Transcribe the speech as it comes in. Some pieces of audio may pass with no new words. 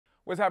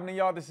What's happening,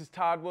 y'all? This is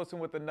Todd Wilson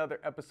with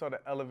another episode of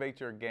Elevate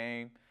Your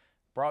Game,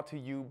 brought to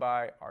you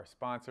by our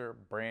sponsor,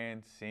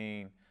 Brand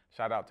Scene.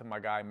 Shout out to my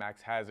guy,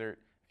 Max Hazard.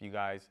 If you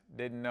guys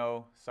didn't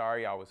know,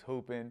 sorry, I was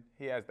hooping.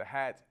 He has the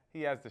hats,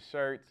 he has the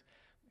shirts,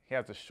 he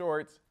has the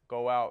shorts.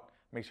 Go out,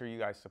 make sure you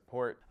guys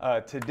support.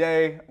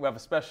 Today, we have a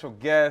special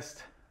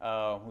guest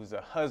who's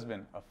a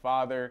husband, a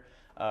father,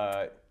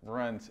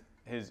 runs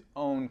his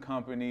own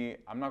company.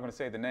 I'm not going to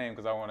say the name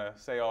because I want to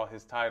say all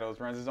his titles.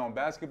 Runs his own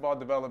basketball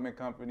development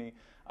company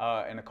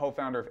and a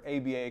co-founder of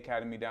ABA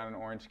Academy down in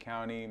Orange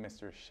County,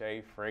 Mr.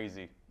 Shea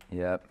Frazee.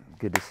 Yep.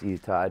 Good to see you,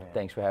 Todd.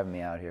 Thanks for having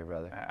me out here,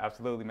 brother.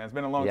 Absolutely, man. It's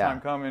been a long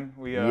time coming.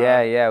 We've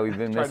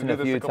been missing a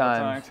few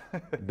times.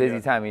 Busy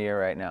time of year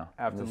right now.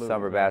 Absolutely. The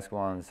summer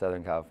basketball in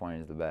Southern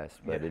California is the best,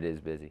 but it is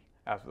busy.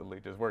 Absolutely.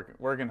 Just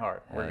working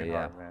hard. Hard,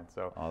 man.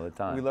 So all the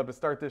time. We love to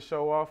start this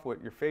show off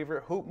with your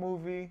favorite hoop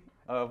movie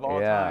of all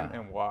time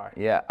and why.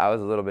 Yeah, I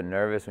was a little bit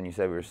nervous when you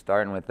said we were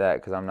starting with that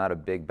because I'm not a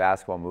big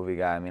basketball movie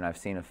guy. I mean, I've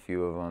seen a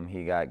few of them.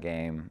 He Got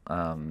Game.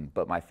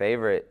 But my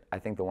favorite, I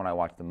think the one I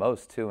watched the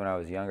most too when I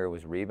was younger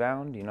was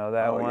Rebound. You know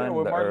that one? Yeah,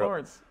 with Martin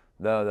Lawrence.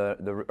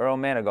 The Earl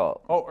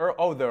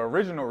Manigault. The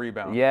original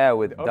Rebound. Yeah,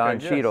 with Don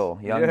Cheadle,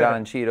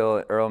 Don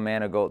Cheadle, Earl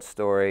Manigault's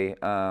story.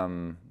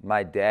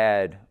 My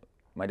dad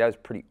was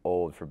pretty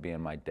old for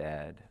being my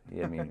dad.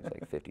 I mean, he was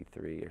like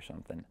 53 or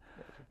something.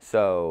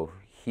 So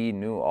he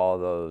knew all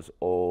those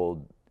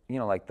old,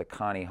 like the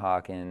Connie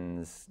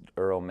Hawkins,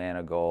 Earl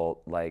Manigault,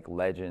 like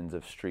legends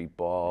of street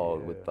ball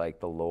with like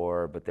the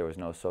lore, but there was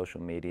no social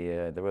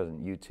media. There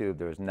wasn't YouTube.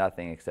 There was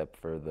nothing except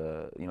for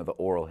the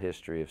oral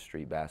history of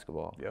street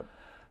basketball. Yep.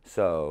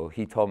 So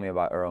he told me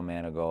about Earl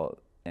Manigault,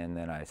 and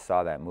then I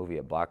saw that movie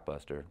at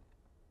Blockbuster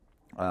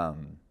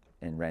and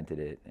rented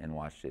it and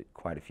watched it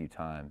quite a few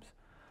times.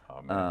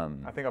 Oh,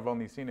 man. I think I've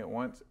only seen it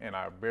once, and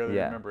I barely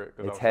remember it.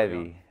 It's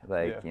heavy.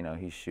 So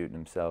he's shooting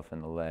himself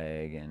in the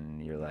leg,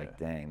 and you're like,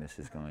 dang, this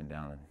is going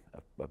down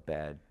a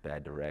bad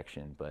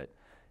direction. But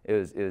it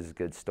was a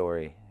good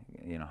story,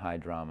 high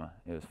drama.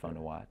 It was fun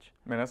to watch.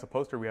 Man, that's a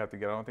poster we have to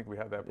get. I don't think we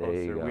have that poster.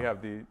 There you go. We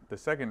have the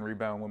second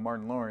Rebound with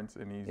Martin Lawrence,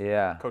 and he's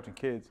coaching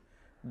kids.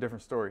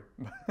 Different story.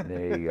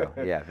 There you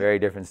go. Yeah, very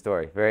different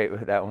story.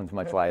 That one's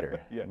much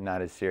lighter.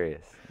 Not as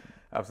serious.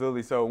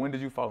 Absolutely. So when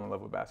did you fall in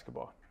love with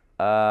basketball?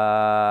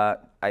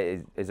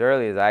 As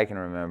early as I can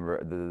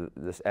remember,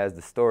 as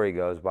the story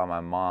goes, by my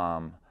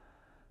mom.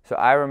 So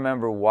I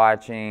remember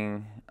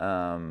watching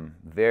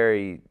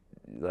very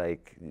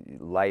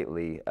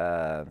lightly.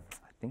 I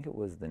think it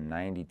was the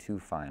 '92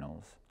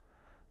 finals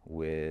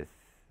with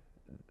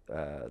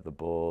the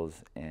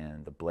Bulls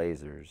and the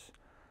Blazers,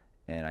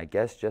 and I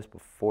guess just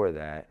before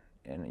that,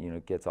 and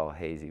it gets all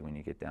hazy when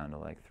you get down to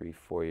like 3,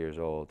 4 years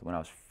old. When I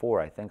was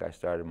 4, I think I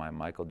started my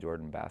Michael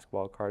Jordan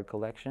basketball card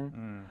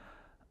collection.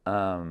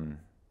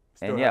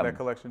 Still have that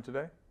collection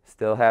today?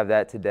 Still have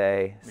that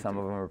today. Me Some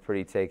too. of them are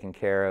pretty taken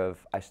care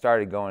of. I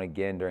started going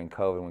again during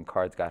COVID when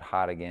cards got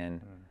hot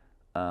again.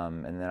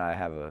 And then I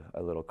have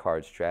a little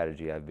card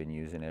strategy I've been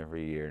using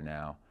every year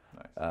now,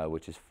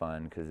 which is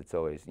fun because it's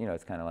always,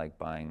 it's kind of like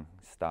buying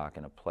stock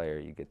in a player.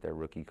 You get their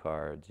rookie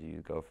cards,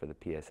 you go for the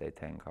PSA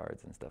 10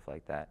 cards and stuff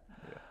like that.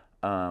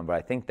 But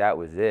I think that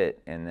was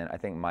it. And then I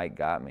think Mike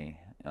got me.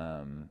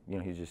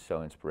 He's just so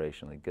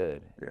inspirationally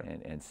good.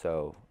 And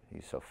so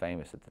he's so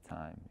famous at the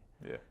time.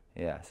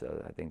 Yeah,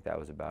 so I think that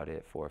was about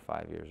it, 4 or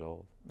 5 years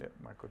old. Yeah,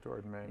 Michael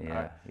Jordan, man.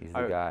 Yeah, he's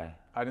the guy.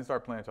 I didn't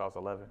start playing until I was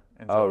 11.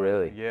 And so,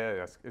 really?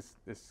 Yeah,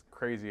 it's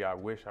crazy. I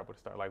wish I would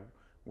start. Like,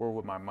 where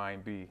would my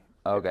mind be?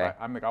 Okay.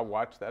 I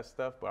watched that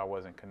stuff, but I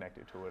wasn't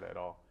connected to it at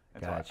all.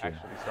 Until I actually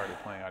started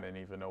playing, I didn't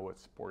even know what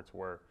sports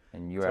were.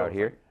 And you were out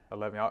here?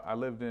 Like 11. I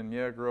lived in,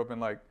 grew up in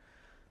like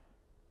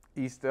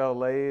East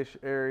LA-ish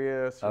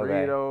area,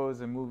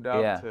 Cerritos, and moved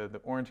out to the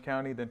Orange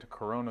County, then to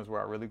Corona's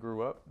where I really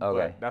grew up.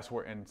 But that's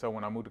where, and so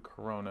when I moved to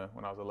Corona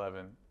when I was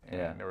 11,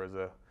 and there was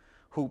a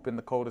hoop in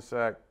the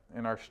cul-de-sac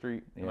in our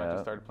street, and I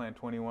just started playing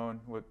 21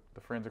 with the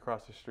friends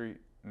across the street.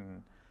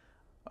 And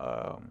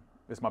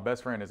it's my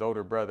best friend, his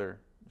older brother,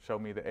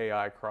 showed me the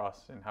AI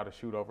cross and how to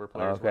shoot over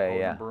players with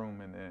holding broom,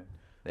 and then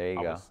there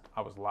you go.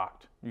 I was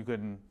locked. You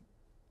couldn't.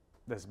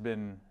 That's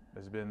been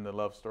the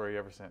love story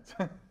ever since.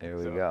 There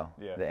we go.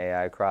 Yeah. The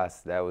AI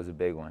cross, that was a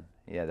big one.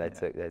 Yeah, that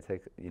took,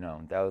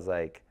 that was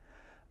like,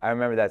 I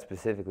remember that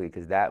specifically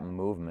because that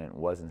movement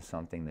wasn't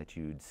something that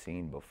you'd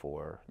seen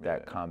before.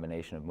 That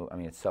combination of I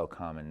mean, it's so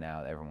common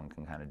now that everyone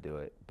can kind of do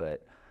it,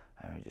 but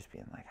I remember just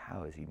being like,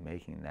 how is he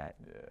making that?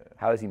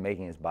 How is he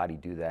making his body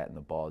do that and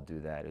the ball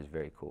do that? It was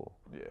very cool.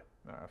 Yeah,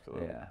 no,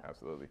 absolutely. Yeah.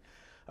 Absolutely.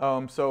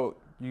 So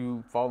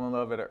you fall in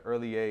love at an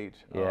early age.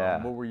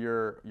 What were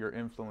your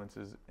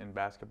influences in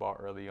basketball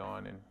early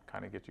on and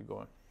kind of get you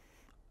going?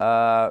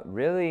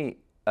 Really,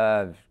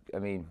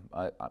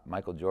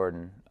 Michael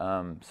Jordan.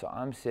 So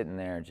I'm sitting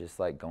there just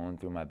like going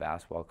through my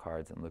basketball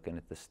cards and looking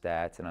at the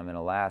stats, and I'm in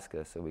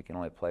Alaska, so we can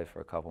only play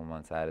for a couple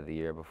months out of the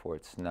year before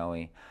it's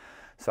snowy.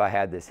 So I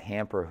had this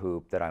hamper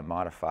hoop that I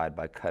modified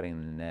by cutting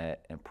the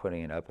net and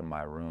putting it up in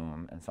my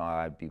room. And so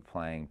I'd be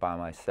playing by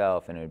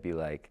myself, and it would be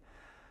like,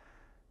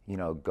 you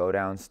know, go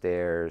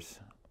downstairs,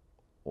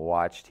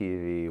 watch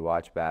TV,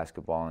 watch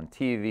basketball on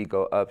TV,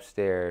 go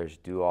upstairs,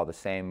 do all the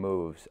same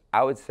moves.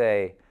 I would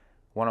say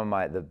one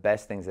of the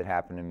best things that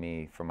happened to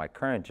me for my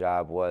current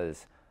job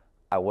was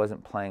I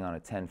wasn't playing on a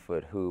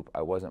 10-foot hoop.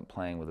 I wasn't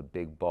playing with a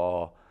big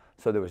ball.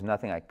 So there was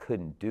nothing I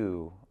couldn't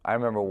do. I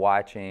remember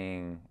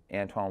watching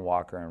Antoine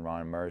Walker and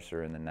Ron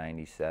Mercer in the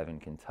 '97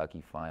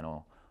 Kentucky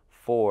Final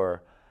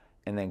Four,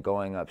 and then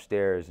going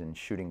upstairs and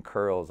shooting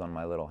curls on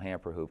my little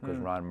hamper hoop because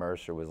Ron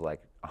Mercer was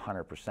like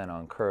 100%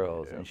 on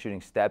curls and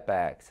shooting step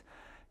backs.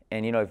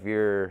 And you know, if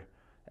you're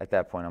at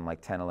that point, I'm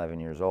like 10, 11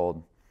 years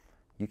old,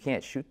 you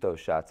can't shoot those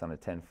shots on a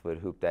 10-foot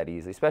hoop that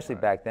easily, especially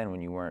back then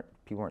when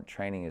people weren't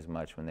training as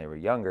much when they were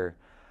younger.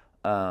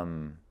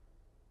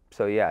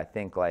 So yeah, I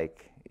think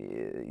like,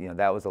 you know,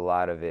 that was a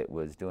lot of it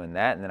was doing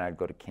that, and then I'd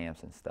go to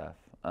camps and stuff.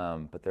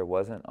 But there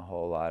wasn't a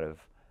whole lot of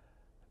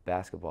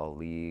basketball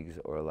leagues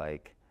or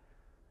like,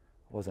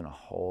 wasn't a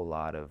whole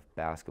lot of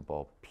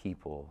basketball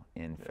people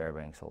in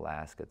Fairbanks,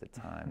 Alaska at the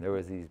time. There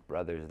was these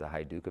brothers, the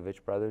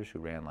Hajdukovic brothers, who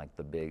ran like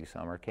the big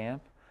summer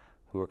camp,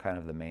 who were kind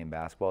of the main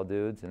basketball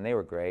dudes, and they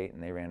were great,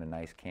 and they ran a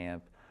nice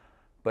camp.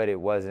 But it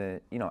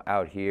wasn't, you know,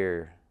 out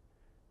here,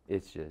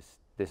 it's just,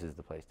 this is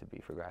the place to be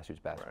for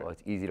grassroots basketball.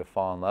 It's easy to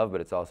fall in love, but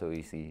it's also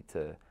easy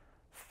to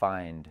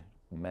find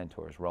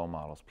mentors, role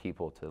models,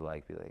 people to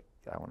like be like,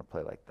 I want to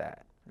play like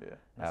that.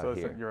 Yeah. So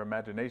it's your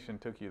imagination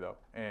took you though,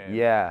 and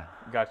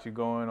got you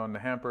going on the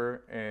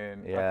hamper,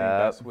 and I think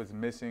that's what's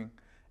missing.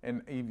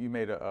 And you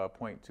made a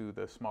point to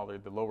the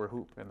lower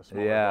hoop and the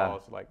smaller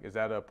balls. Like, is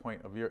that a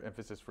point of your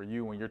emphasis for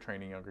you when you're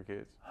training younger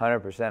kids?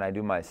 100%. I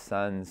do my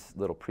son's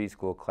little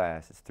preschool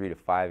class. It's 3 to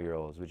 5 year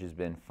olds, which has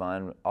been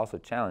fun, also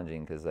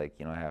challenging because, like,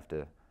 you know, I have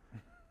to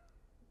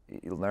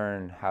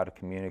learn how to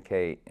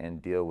communicate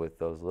and deal with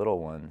those little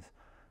ones.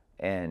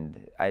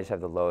 And I just have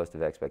the lowest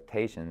of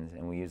expectations,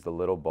 and we use the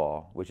little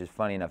ball, which is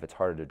funny enough, it's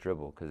harder to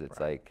dribble because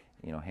it's like,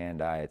 you know,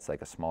 hand-eye, it's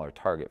like a smaller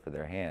target for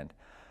their hand.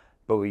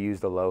 But we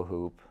use the low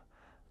hoop.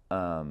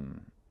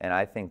 And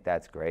I think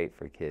that's great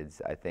for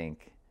kids. I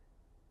think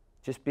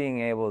just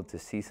being able to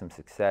see some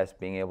success,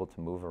 being able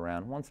to move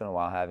around, once in a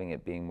while having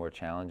it being more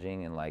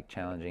challenging and like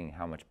challenging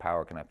how much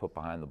power can I put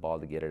behind the ball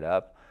to get it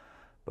up.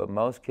 But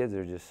most kids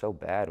are just so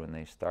bad when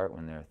they start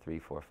when they're 3,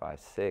 4, 5,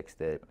 6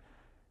 that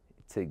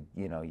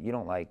you know, you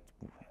don't like,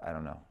 I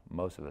don't know,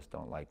 most of us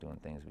don't like doing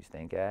things we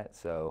stink at.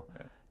 So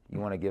you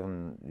want to give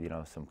them, you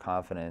know, some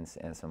confidence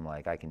and some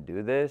like, I can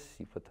do this.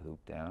 You put the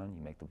hoop down,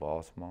 you make the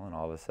ball small, and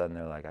all of a sudden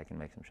they're like, I can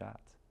make some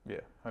shots. Yeah,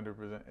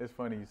 100%. It's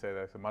funny you say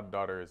that. So my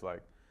daughter is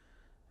like,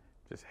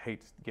 just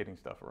hates getting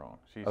stuff wrong.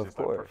 She's just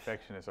a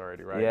perfectionist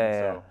already, right? Yeah,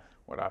 and so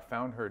what I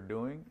found her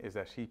doing is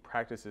that she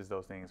practices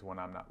those things when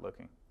I'm not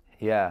looking.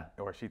 Yeah.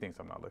 Or she thinks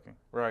I'm not looking.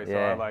 Right. So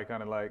I like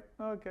kind of like,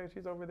 okay,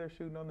 she's over there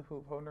shooting on the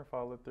hoop, holding her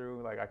follow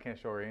through. Like, I can't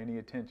show her any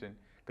attention.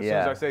 Because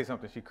as soon as I say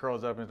something, she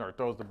curls up and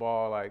throws the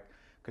ball, like,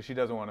 because she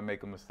doesn't want to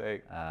make a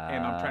mistake.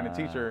 And I'm trying to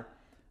teach her.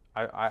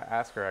 I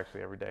ask her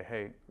actually every day,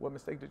 hey, what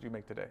mistake did you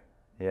make today?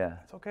 Yeah.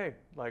 It's okay.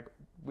 Like,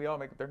 we all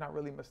make, they're not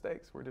really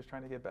mistakes. We're just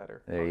trying to get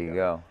better. There you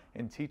go.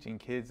 And teaching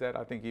kids that,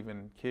 I think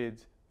even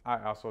kids, I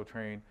also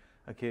train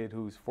a kid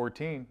who's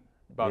 14,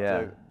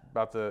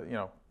 about to, you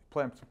know,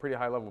 playing some pretty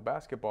high level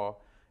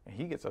basketball, and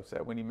he gets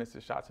upset when he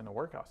misses shots in a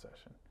workout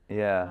session.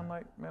 Yeah. And I'm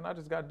like, man, I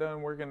just got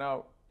done working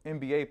out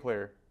NBA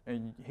player,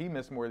 and he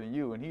missed more than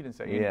you, and he didn't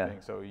say anything.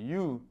 So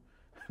you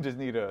just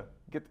need to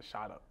get the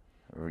shot up.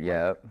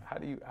 Yeah.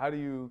 Like, how do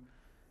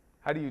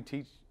you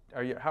teach?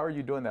 How are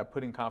you doing that?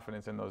 Putting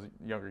confidence in those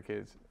younger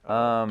kids.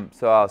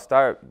 So I'll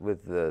start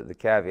with the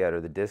caveat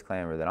or the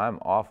disclaimer that I'm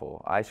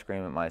awful. I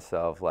scream at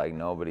myself like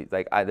nobody.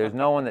 Like there's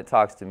no one that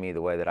talks to me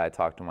the way that I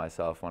talk to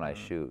myself when I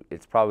shoot.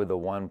 It's probably the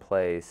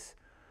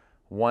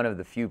one of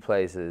the few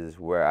places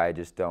where I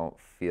just don't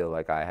feel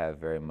like I have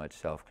very much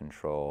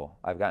self-control.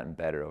 I've gotten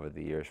better over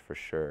the years for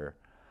sure,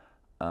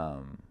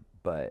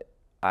 but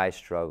I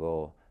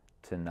struggle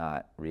to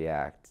not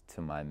react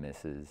to my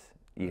misses.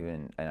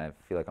 And I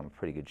feel like I'm a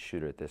pretty good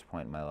shooter at this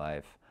point in my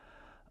life.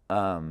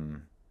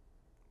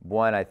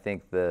 One, I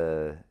think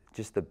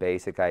just the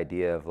basic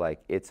idea of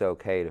like, it's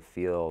okay to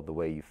feel the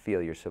way you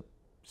feel. You're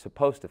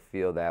supposed to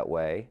feel that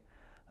way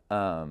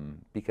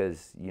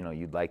because, you know,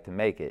 you'd like to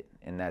make it,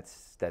 and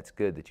that's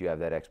good that you have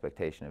that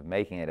expectation of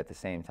making it. At the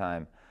same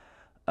time,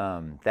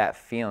 that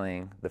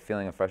feeling, the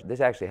feeling of frustration,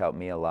 this actually helped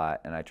me a lot,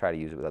 and I try to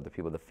use it with other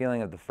people. The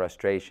feeling of the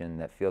frustration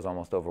that feels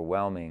almost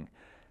overwhelming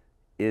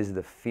is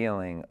the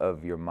feeling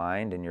of your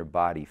mind and your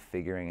body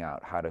figuring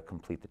out how to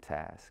complete the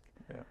task.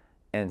 Yeah.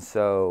 And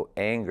so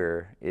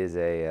anger is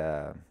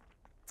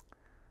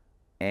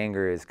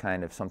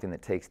kind of something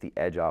that takes the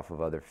edge off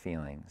of other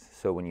feelings.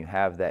 So when you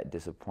have that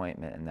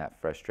disappointment and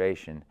that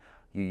frustration,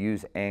 you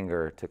use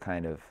anger to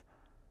kind of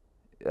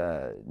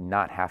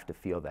not have to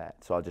feel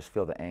that. So I'll just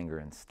feel the anger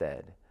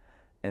instead.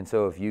 And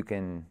so if you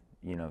can,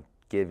 you know,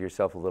 give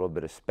yourself a little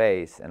bit of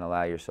space and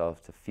allow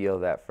yourself to feel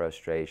that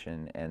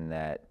frustration and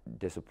that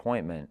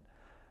disappointment,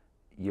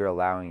 you're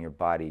allowing your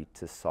body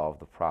to solve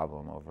the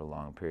problem over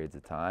long periods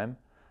of time.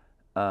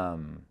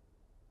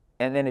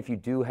 And then if you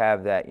do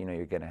have that, you know,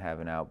 you're going to have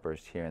an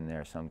outburst here and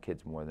there. Some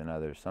kids more than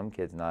others. Some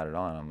kids not at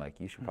all. And I'm like,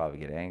 you should probably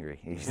get angry.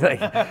 He's like,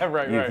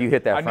 right. If you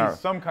hit that I need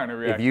some kind of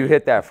reaction. If you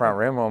hit that front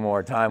rim one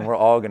more time, we're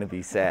all going to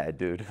be sad,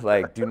 dude.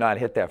 Like, do not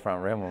hit that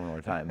front rim one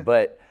more time.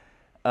 But,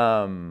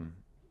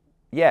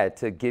 yeah,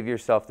 to give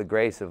yourself the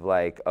grace of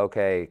like,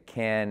 okay,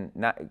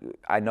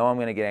 I know I'm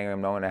going to get angry.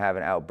 I'm not going to have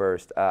an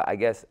outburst. I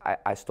guess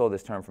I stole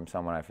this term from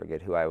someone, I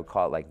forget who. I would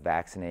call it like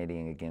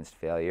vaccinating against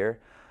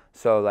failure.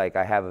 So like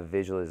I have a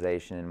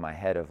visualization in my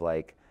head of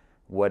like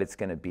what it's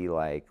going to be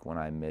like when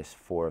I miss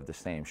 4 of the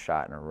same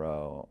shot in a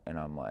row, and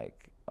I'm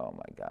like, oh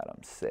my God,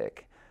 I'm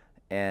sick.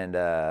 And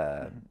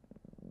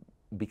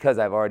because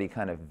I've already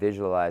kind of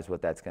visualized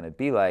what that's going to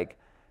be like,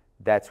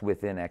 that's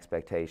within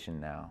expectation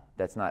now.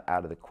 That's not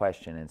out of the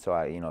question. And so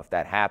you know, if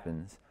that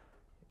happens,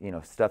 you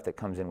know, stuff that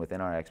comes in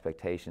within our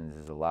expectations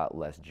is a lot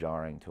less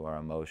jarring to our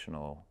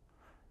emotional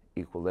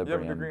equilibrium.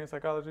 You have a degree in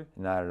psychology?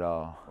 Not at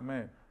all. Oh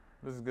man.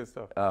 This is good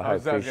stuff. I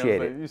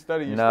appreciate it. You're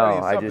studying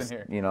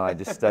here. You know, I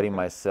just study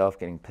myself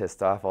getting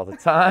pissed off all the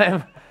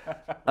time.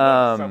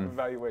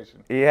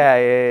 Self-evaluation.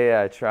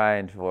 Yeah,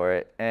 trying for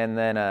it. And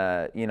then,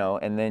 you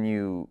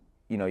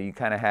know, you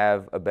kind of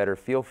have a better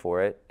feel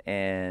for it,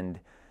 and,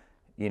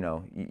 you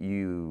know,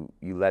 you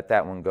let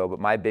that one go. But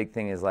my big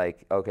thing is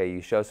like, okay,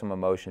 you show some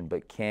emotion,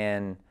 but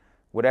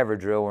whatever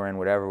drill we're in,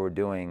 whatever we're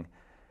doing,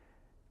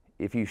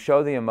 if you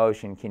show the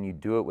emotion, can you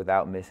do it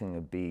without missing a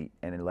beat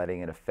and then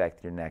letting it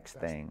affect your next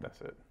thing? That's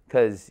it.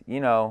 Because, you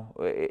know,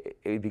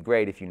 it'd be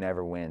great if you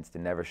never winced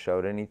and never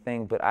showed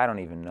anything, but I don't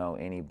even know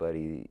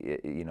anybody,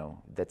 you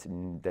know, that's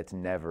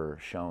never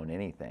shown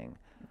anything.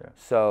 Yeah.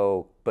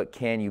 So, but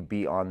can you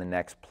be on the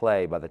next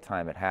play by the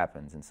time it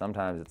happens? And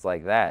sometimes it's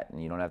like that,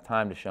 and you don't have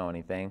time to show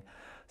anything.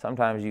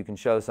 Sometimes you can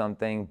show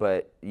something,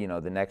 but, you know,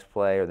 the next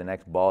play or the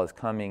next ball is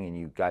coming and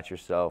you got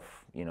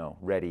yourself, you know,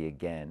 ready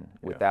again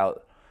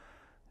without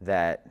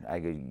that.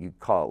 You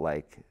call it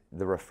like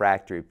the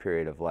refractory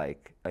period of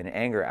like an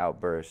anger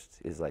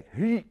outburst is like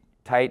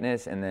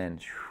tightness, and then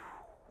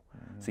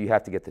so you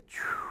have to get the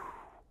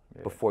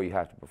before you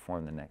have to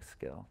perform the next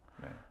skill.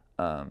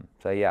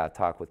 So yeah, I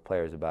talk with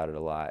players about it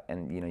a lot,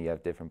 and you know, you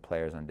have different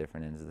players on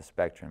different ends of the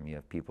spectrum. You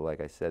have people,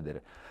 like I said,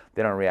 that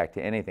they don't react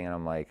to anything, and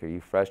I'm like, are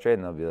you frustrated?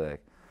 And they'll be like,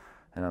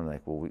 and I'm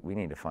like, well, we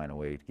need to find a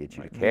way to get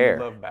you to care.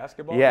 Do you love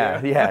basketball? Yeah.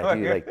 Do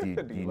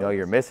you know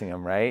you're missing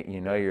them, right?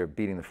 You know you're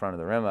beating the front of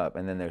the rim up.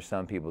 And then there's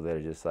some people that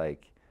are just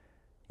like,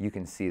 you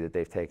can see that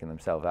they've taken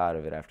themselves out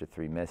of it after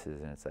 3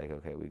 misses, and it's like,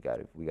 okay, we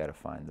got to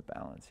find the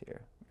balance here.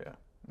 Yeah,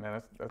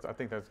 man, I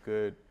think that's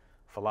good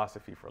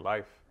philosophy for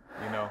life.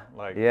 You know,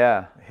 like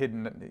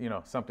hidden, you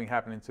know, something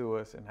happening to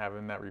us and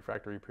having that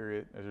refractory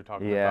period as you're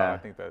talking about. I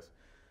think that's.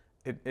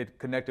 It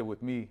connected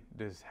with me,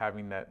 just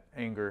having that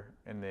anger,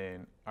 and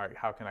then, all right,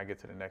 how can I get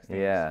to the next thing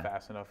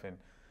fast enough and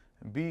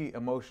be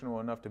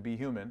emotional enough to be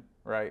human,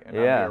 right? And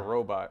not be a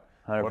robot,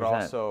 100%. But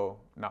also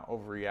not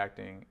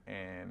overreacting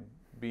and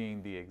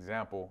being the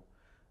example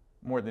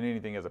more than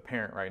anything as a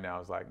parent right now.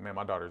 Is like, man,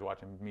 my daughter's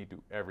watching me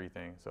do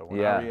everything. So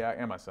when I react,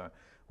 and my son,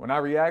 when I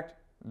react,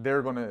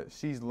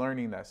 she's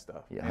learning that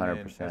stuff. Yeah, 100%.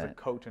 And then as a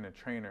coach and a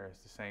trainer,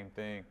 it's the same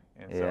thing.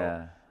 And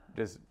so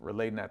just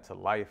relating that to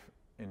life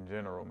in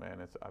general, man,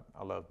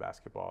 I love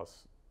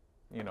basketball's,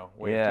 you know,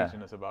 way of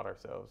teaching us about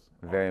ourselves.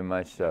 Very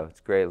much so. It's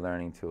a great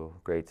learning tool,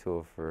 great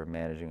tool for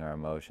managing our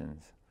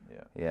emotions.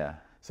 Yeah.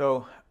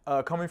 So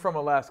coming from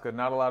Alaska,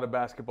 not a lot of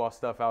basketball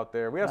stuff out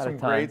there. We have some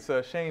greats,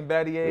 Shane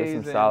Battier's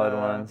and solid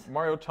ones.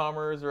 Mario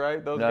Chalmers,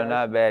 right? Those no, guys?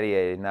 not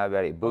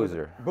Battier,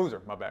 Boozer.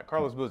 Boozer, my bad.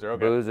 Carlos Boozer, okay.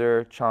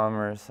 Boozer,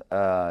 Chalmers,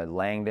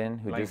 Langdon,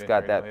 who just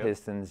got that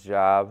Pistons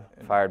job,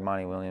 fired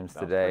Monty Williams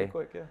today. That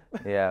was pretty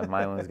quick, Yeah,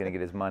 Monty Williams is going to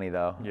get his money,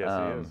 though. Yes,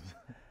 he is.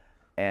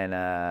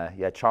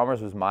 And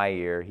Chalmers was my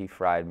year. He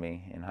fried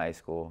me in high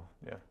school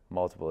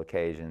multiple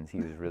occasions. He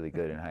was really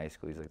good in high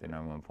school. He's like the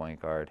 #1 point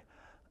guard.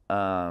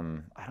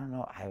 I don't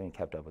know. I haven't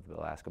kept up with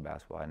Alaska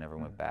basketball. I never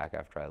went back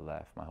after I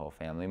left. My whole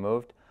family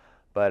moved.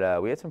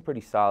 But we had some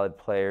pretty solid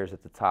players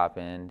at the top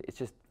end. It's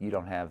just you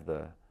don't have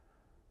the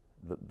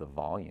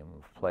volume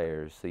of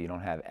players, so you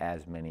don't have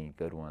as many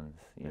good ones.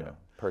 You know,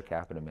 per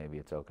capita, maybe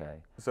it's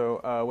okay.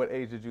 So what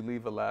age did you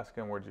leave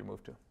Alaska, and where did you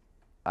move to?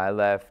 I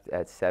left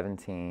at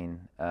 17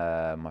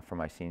 for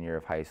my senior year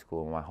of high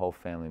school. My whole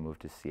family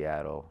moved to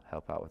Seattle,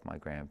 help out with my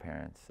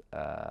grandparents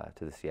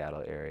to the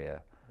Seattle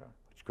area.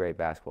 Great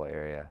basketball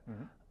area.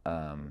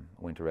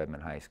 Went to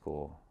Redmond High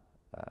School,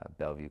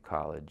 Bellevue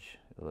College,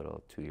 a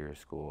little 2-year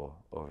school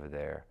over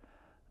there.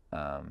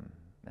 And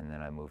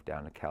then I moved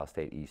down to Cal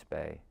State East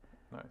Bay.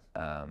 Nice.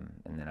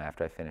 And then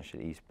after I finished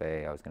at East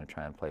Bay, I was going to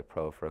try and play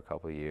pro for a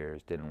couple of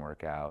years. Didn't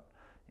work out.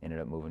 Ended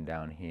up moving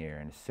down here.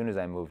 And as soon as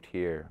I moved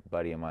here, a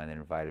buddy of mine that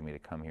invited me to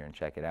come here and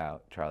check it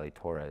out, Charlie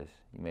Torres.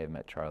 You may have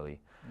met Charlie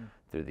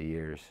through the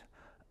years.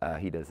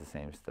 He does the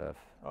same stuff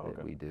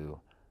that we do.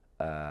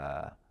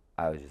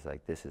 I was just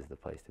like, this is the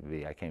place to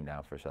be. I came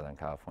down for Southern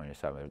California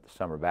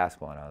summer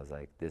basketball, and I was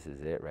like, this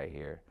is it right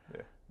here.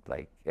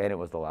 and it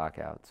was the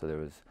lockout, so there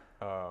was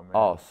Oh, man.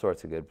 all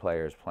sorts of good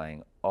players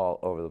playing all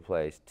over the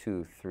place,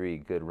 2, 3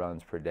 good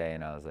runs per day,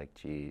 and I was like,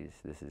 geez,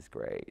 this is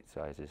great.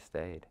 So I just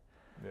stayed.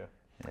 Yeah.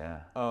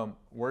 Yeah.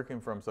 Working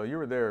from, so you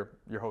were there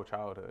your whole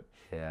childhood.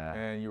 Yeah.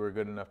 And you were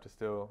good enough to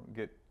still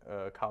get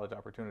college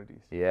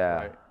opportunities. Yeah.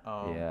 Right?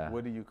 Yeah.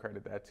 What do you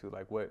credit that to?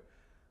 Like what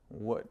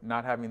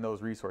not having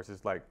those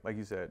resources, like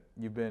you said,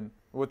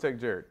 we'll take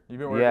Jared. You've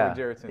been working with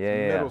Jared since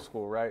middle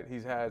school, right?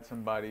 He's had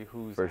somebody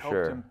who's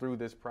helped him through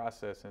this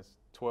process since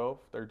 12,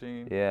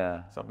 13,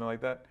 something like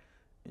that.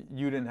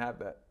 You didn't have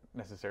that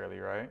necessarily,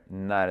 right?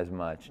 Not as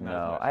much,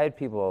 no. I had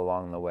people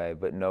along the way,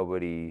 but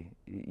nobody,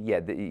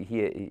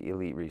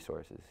 elite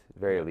resources,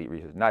 very elite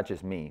resources. Not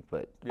just me,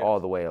 but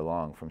all the way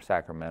along from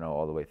Sacramento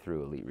all the way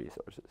through elite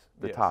resources,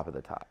 the top of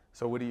the top.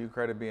 So what do you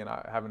credit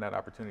having that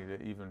opportunity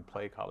to even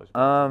play college?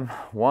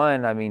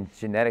 One, I mean,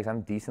 genetics, I'm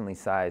a decently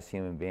sized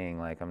human being.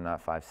 Like, I'm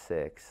not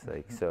 5'6",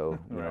 like, so,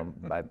 you know,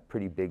 I'm a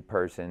pretty big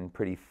person,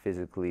 pretty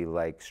physically,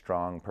 like,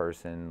 strong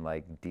person,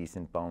 like,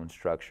 decent bone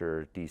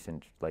structure,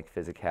 decent, like,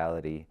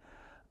 physicality.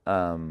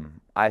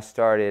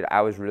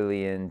 I was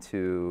really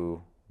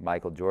into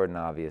Michael Jordan,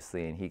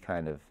 obviously, and he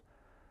probably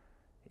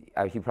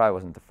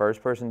wasn't the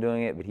first person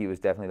doing it, but he was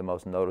definitely the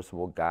most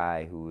noticeable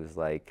guy who was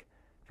like,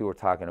 people were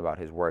talking about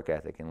his work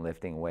ethic and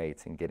lifting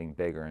weights and getting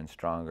bigger and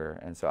stronger.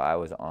 And so I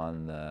was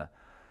on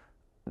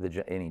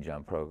any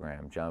jump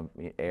program,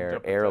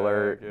 air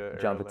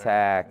alert, jump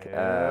attack,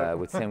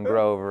 with Tim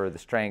Grover, the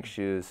strength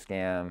shoes,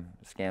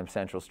 scam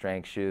Central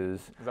strength shoes.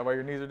 Is that why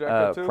your knees are jacked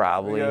up too?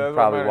 Probably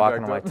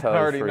walking on my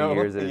toes for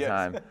years at a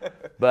time.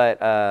 But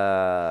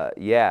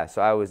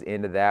so I was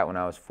into that when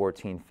I was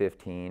 14,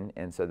 15,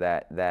 and so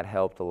that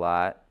helped a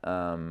lot.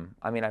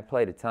 I mean, I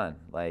played a ton.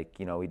 Like,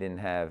 you know, we didn't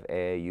have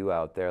AAU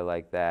out there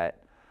like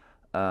that.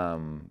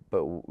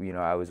 But you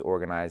know, I was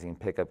organizing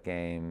pickup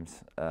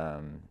games,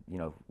 you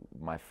know,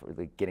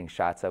 like getting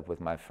shots up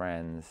with my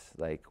friends,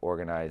 like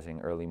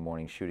organizing early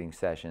morning shooting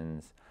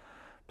sessions,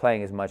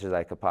 playing as much as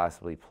I could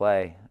possibly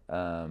play,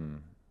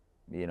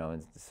 you know,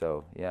 and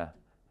so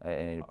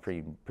and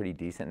pretty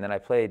decent. And then I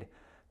played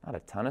not a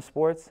ton of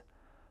sports,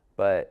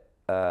 but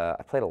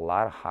I played a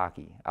lot of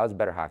hockey. I was a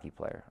better hockey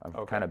player.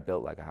 I'm kind of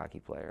built like a hockey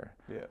player.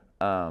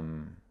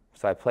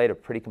 So I played a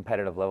pretty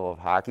competitive level of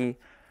hockey.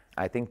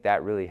 I think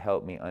that really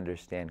helped me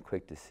understand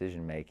quick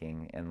decision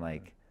making, and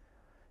like,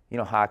 you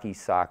know, hockey,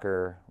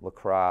 soccer,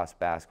 lacrosse,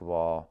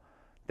 basketball,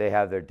 they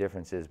have their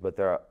differences, but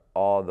there are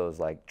all those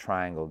like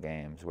triangle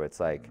games where it's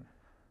like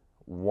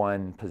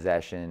one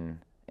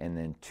possession and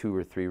then 2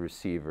 or 3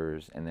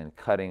 receivers and then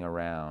cutting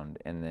around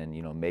and then,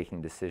 you know,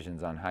 making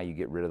decisions on how you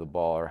get rid of the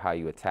ball or how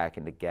you attack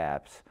into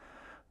gaps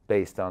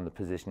based on the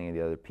positioning of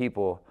the other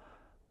people.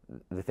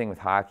 The thing with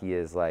hockey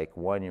is, like,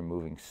 1, you're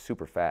moving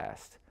super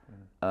fast.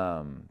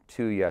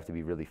 2, you have to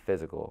be really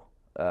physical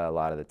a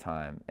lot of the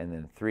time, and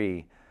then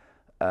 3,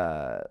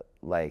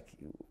 like,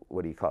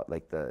 what do you call it?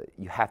 Like,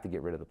 you have to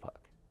get rid of the puck.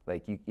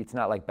 Like, it's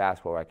not like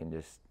basketball where I can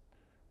just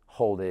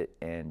hold it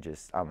and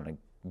I'm gonna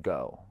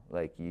go.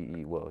 Like, I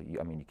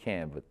mean, you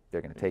can, but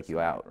they're gonna take you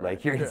out.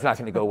 Right? Like, it's not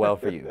gonna go well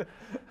for you.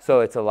 So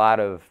it's a lot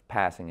of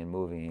passing and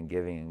moving and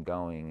giving and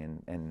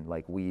going and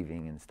like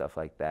weaving and stuff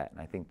like that.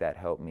 And I think that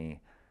helped me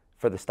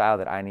for the style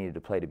that I needed to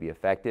play to be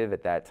effective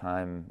at that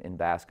time in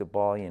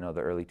basketball, you know,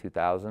 the early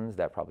 2000s,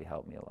 that probably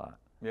helped me a lot.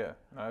 Yeah,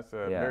 no, that's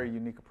a very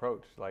unique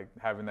approach, like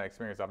having that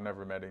experience. I've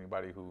never met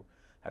anybody who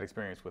had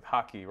experience with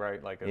hockey,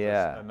 right? Like as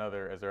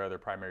their other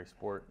primary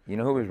sport. You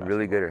know who was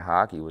really good at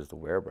hockey was the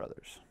Ware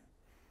brothers.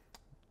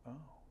 Oh.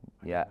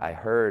 Yeah, I've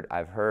heard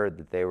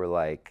that they were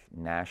like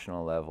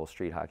national level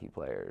street hockey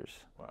players.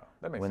 Wow,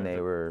 that makes when sense.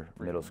 They were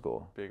middle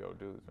school. Big old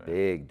dudes, man.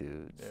 Big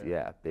dudes,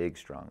 big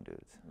strong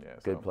dudes. Yeah,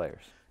 good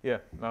players. Yeah,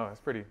 no,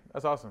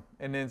 that's awesome.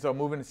 And then so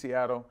moving to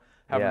Seattle,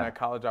 having that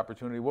college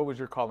opportunity, what was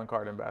your calling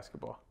card in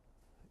basketball?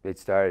 It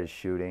started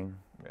shooting.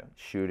 Yeah.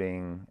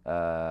 Shooting.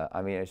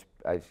 I mean,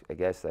 I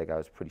guess like I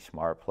was a pretty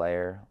smart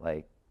player,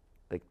 like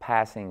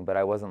passing, but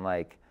I wasn't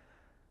like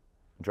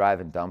drive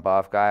and dump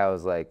off guy. I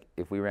was like,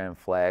 if we ran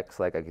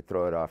flex, like I could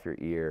throw it off your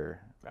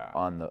ear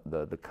on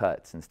the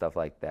cuts and stuff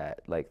like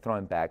that. Like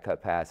throwing back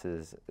cut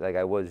passes. Like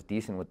I was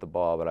decent with the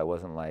ball, but I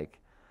wasn't like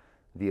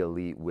the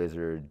elite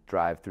wizard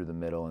drive through the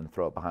middle and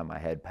throw it behind my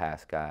head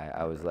pass guy.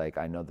 I was like,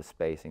 I know the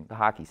spacing, the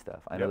hockey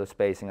stuff. I know the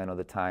spacing, I know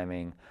the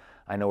timing.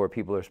 I know where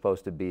people are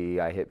supposed to be.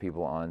 I hit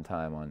people on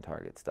time, on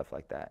target, stuff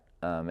like that.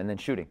 And then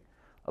shooting.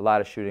 A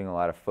lot of shooting, a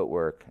lot of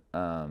footwork,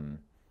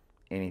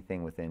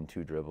 anything within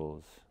 2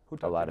 dribbles,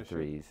 a lot of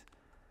threes.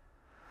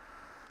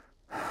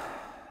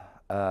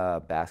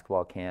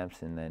 Basketball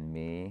camps and then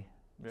me.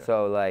 Yeah.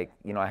 So like,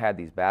 you know, I had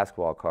these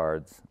basketball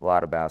cards, a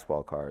lot of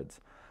basketball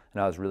cards,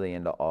 and I was really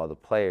into all the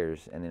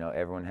players, and you know,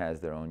 everyone has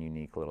their own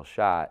unique little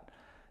shot.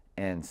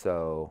 And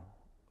so,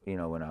 you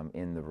know, when I'm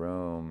in the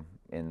room,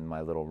 in my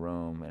little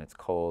room, and it's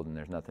cold and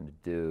there's nothing to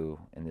do,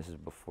 and this is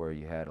before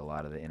you had a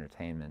lot of the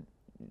entertainment,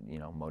 you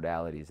know,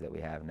 modalities that we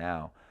have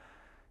now,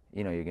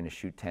 you know, you're going to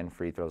shoot 10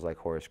 free throws like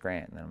Horace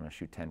Grant, and then I'm going to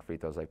shoot 10 free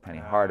throws like Penny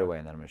Hardaway,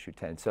 and then I'm going to shoot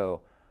 10.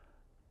 So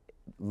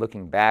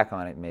looking back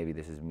on it, maybe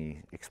this is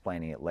me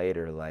explaining it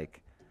later,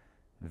 like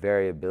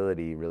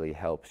variability really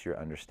helps your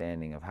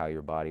understanding of how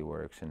your body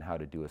works and how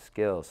to do a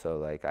skill. So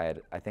like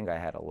I think I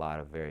had a lot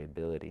of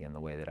variability in the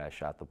way that I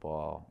shot the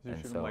ball. Did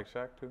you shoot him like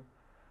Shaq too?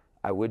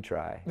 I would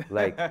try.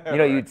 Like, you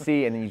know, you'd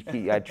see and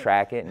then I'd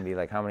track it and be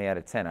like, how many out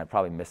of 10? I'd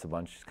probably miss a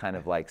bunch, kind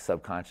of like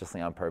subconsciously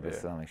on purpose.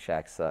 Yeah. So I'm like,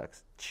 Shaq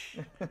sucks.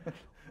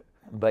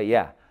 But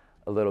yeah,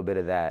 a little bit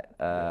of that.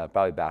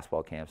 Probably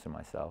basketball camps and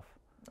myself.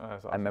 Oh,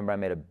 that's awesome. I remember I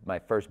made my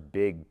first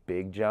big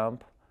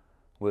jump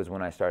was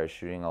when I started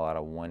shooting a lot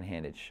of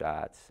one-handed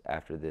shots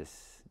after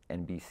this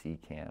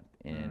NBC camp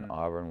in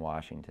Auburn,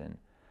 Washington.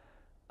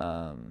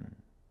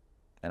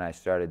 And I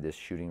started this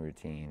shooting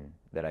routine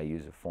that I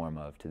use a form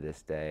of to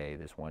this day,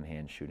 this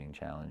one-hand shooting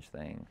challenge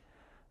thing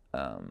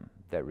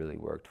that really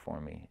worked for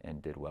me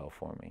and did well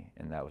for me.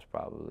 And that was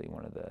probably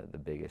one of the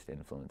biggest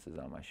influences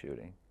on my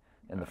shooting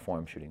and the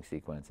form shooting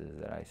sequences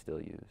that I still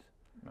use.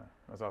 No,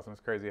 that's awesome.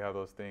 It's crazy how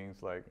those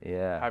things, like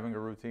having a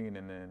routine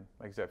and then,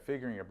 like you said,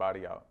 figuring your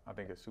body out, I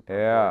think is super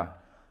important.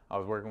 I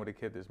was working with a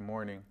kid this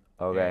morning.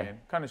 Okay. And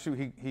kind of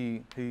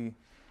he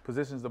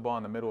positions the ball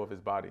in the middle of his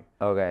body.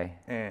 Okay.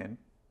 And,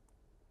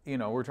 you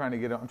know, I'm trying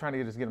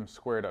to just get him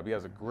squared up. He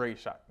has a great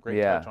shot,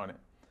 great touch on it.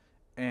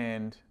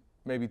 And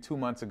maybe 2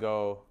 months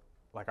ago,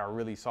 like I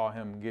really saw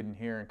him getting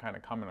here and kind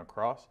of coming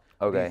across.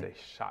 Okay. He's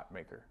a shot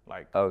maker.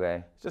 Like,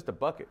 it's just a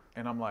bucket.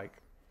 And I'm like,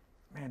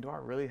 man, do I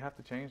really have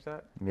to change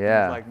that?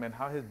 Yeah. He's like, man,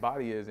 how his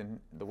body is and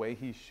the way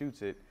he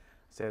shoots it,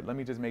 said, let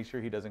me just make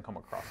sure he doesn't come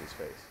across his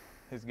face.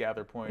 His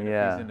gather point,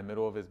 if he's in the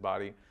middle of his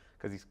body,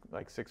 because he's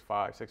like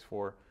 6'5",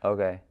 6'4".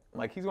 Okay.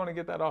 Like, he's going to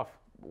get that off.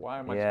 Why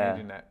am I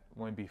changing that?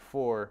 When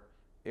before,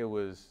 it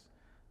was,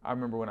 I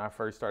remember when I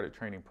first started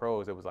training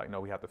pros, it was like, no,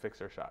 we have to fix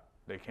their shot.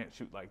 They can't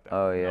shoot like that.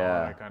 Oh, you know, yeah.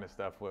 all that kind of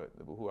stuff,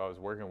 who I was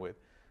working with.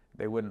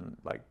 They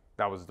wouldn't, like,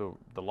 that was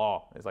the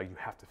law. It's like, you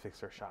have to fix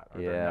their shot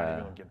or they're not even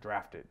going to get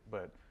drafted.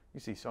 But you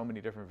see so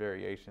many different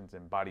variations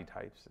in body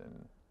types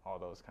and all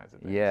those kinds of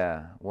things.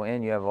 Yeah, well,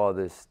 and you have all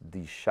these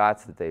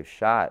shots that they've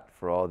shot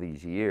for all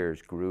these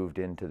years grooved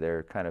into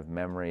their kind of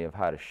memory of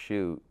how to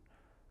shoot.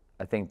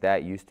 I think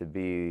that used to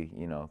be,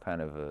 you know,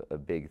 kind of a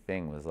big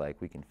thing, was like,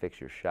 we can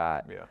fix your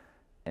shot. Yeah.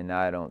 And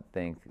now I don't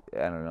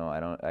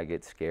know, I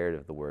get scared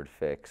of the word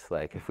fix.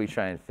 Like, if we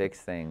try and fix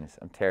things,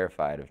 I'm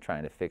terrified of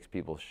trying to fix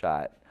people's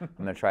shot. I'm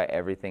gonna try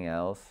everything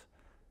else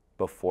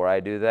before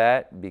I do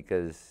that,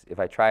 because if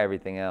I try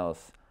everything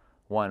else,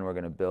 one, we're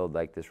going to build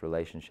like this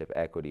relationship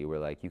equity where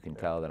like you can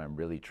tell that I'm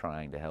really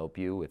trying to help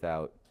you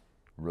without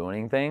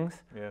ruining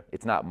things. Yeah.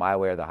 It's not my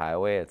way or the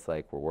highway. It's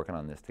like, we're working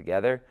on this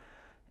together.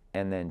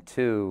 And then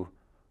two,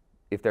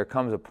 if there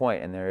comes a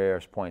point, and there are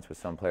points with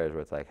some players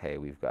where it's like, hey,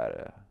 we've got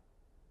to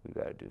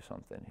do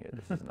something here.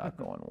 This is not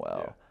going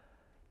well.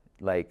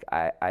 Like,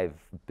 I've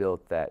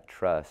built that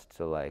trust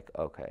to like,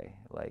 okay,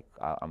 like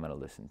I'm going to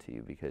listen to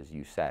you because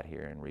you sat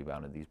here and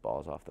rebounded these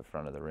balls off the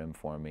front of the rim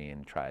for me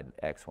and tried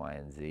X, Y,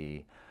 and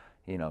Z.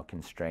 You know,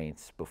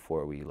 constraints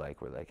before we're like,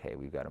 hey,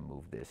 we've got to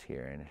move this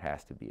here, and it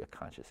has to be a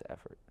conscious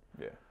effort.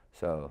 Yeah.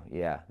 So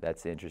yeah,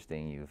 that's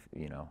interesting.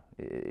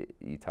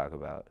 You talk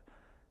about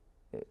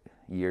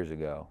years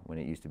ago when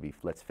it used to be,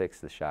 let's fix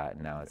the shot,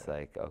 and now it's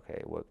like,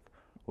 okay,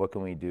 what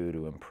can we do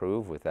to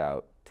improve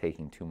without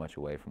taking too much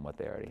away from what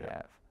they already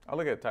have? I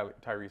look at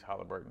Tyrese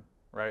Halliburton,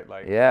 right?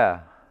 Like,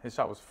 his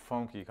shot was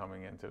funky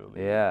coming into the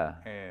league. Yeah.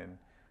 And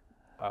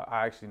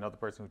I actually know the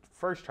person who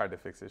first tried to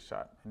fix his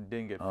shot and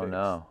didn't get fixed. Oh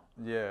no.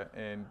 Yeah,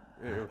 and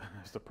it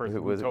was the person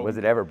who was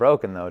it ever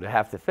broken though to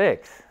have to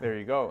fix? There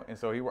you go. And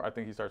so I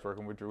think he starts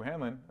working with Drew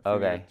Hanlon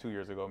 2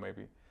 years ago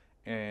maybe,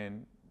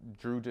 and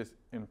Drew just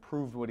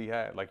improved what he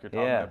had, like you're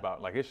talking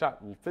about. Like, his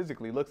shot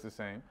physically looks the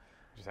same,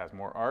 just has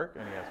more arc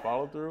and he has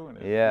follow through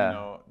and you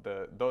know,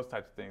 those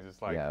types of things.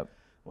 It's like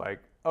like,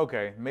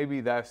 okay,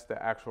 maybe that's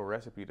the actual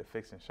recipe to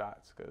fixing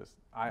shots, because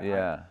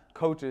I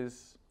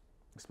coaches,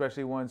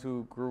 especially ones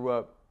who grew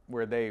up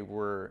where they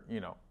were, you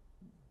know,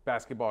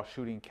 basketball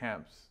shooting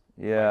camps,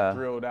 like,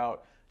 drilled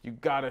out, you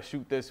gotta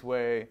shoot this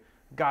way,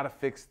 gotta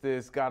fix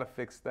this, gotta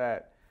fix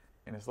that,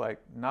 and it's like,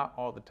 not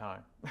all the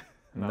time.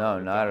 No,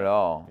 not at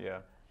all.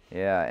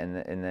 Yeah,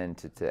 and then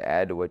to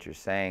add to what you're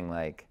saying,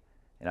 like,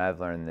 and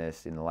I've learned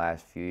this in the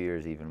last few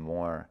years even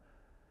more,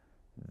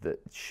 the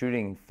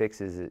shooting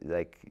fixes,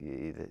 like,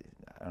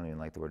 I don't even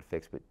like the word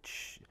fix, but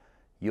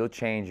you'll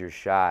change your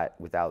shot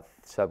without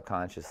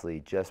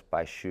subconsciously just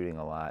by shooting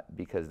a lot,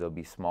 because there'll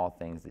be small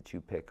things that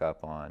you pick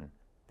up on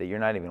that you're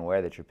not even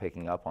aware that you're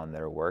picking up on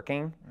that are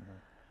working.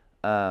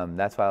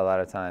 That's why a lot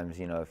of times,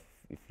 you know,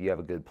 if you have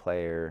a good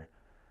player,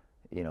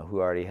 you know, who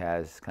already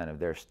has kind of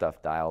their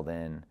stuff dialed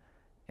in,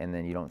 and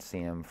then you don't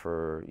see them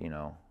for, you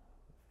know,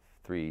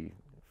 3,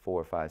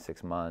 4, 5,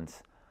 6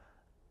 months,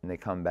 and they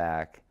come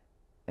back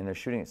and they're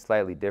shooting it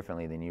slightly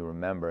differently than you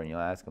remember, and you'll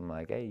ask them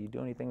like, hey, you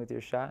do anything with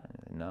your shot?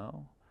 And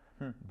no.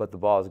 But the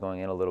ball is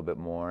going in a little bit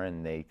more,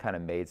 and they kind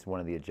of made one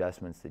of the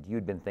adjustments that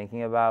you'd been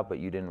thinking about, but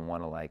you didn't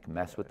want to like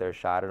mess with their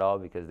shot at all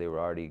because they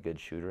were already a good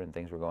shooter and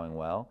things were going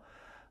well.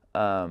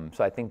 So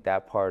I think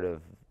that part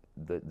of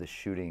the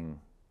shooting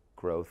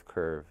growth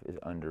curve is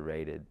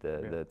underrated.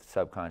 The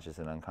subconscious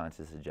and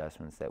unconscious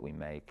adjustments that we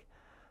make,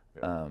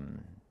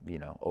 you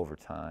know, over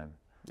time.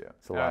 Yeah,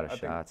 it's a lot of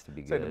shots to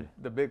be good.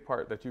 The big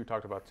part that you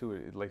talked about too,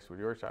 at least with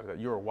your shot, is that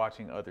you were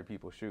watching other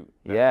people shoot.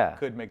 That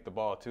could make the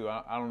ball too.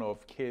 I don't know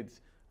if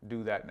kids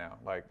do that now.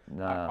 Like,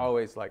 no.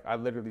 I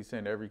literally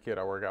send every kid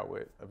I work out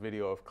with a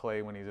video of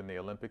Clay when he's in the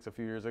Olympics a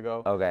few years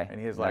ago. Okay. And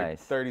he's like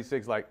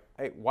 36, like,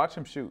 hey, watch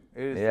him shoot.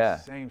 It is the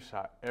same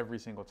shot every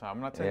single time.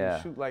 I'm not telling you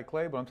to shoot like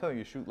Clay, but I'm telling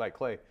you to shoot like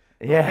Clay.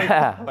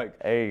 Yeah. Like,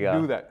 there you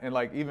go. do that. And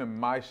like, even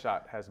my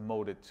shot has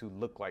molded to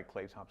look like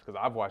Clay Thompson because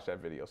I've watched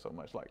that video so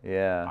much. Like,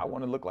 I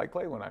want to look like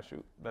Clay when I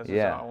shoot. That's just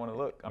how I want to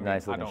look. I mean,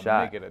 nice looking I don't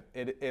shot. make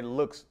it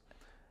looks.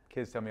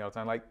 Kids tell me all the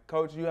time, like,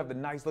 Coach, you have the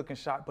nice looking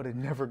shot, but it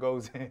never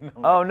goes in.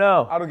 Oh,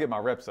 no. I don't get my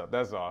reps up.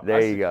 That's all.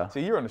 There you go. So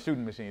you're on the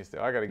shooting machine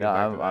still. I got to get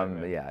back to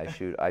that. Yeah, I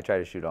shoot. I try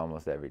to shoot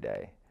almost every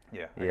day.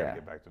 Yeah, I got to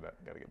get back to that.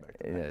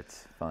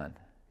 It's fun.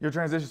 Your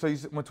transition, so you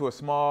went to a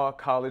small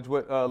college.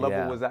 What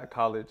level was that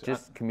college?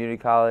 Just community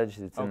college.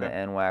 It's in the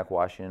NWAC,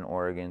 Washington,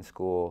 Oregon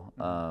school.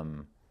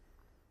 Ran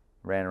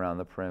around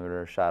the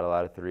perimeter, shot a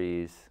lot of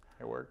threes.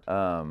 It worked.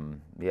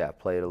 Yeah,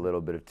 played a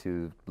little bit of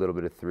 2, a little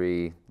bit of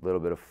 3, a little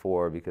bit of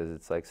 4 because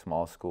it's like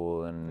small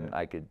school and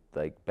I could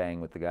like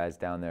bang with the guys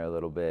down there a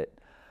little bit.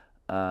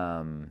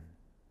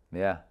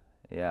 Yeah.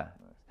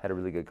 Had a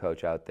really good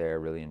coach out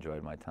there. Really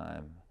enjoyed my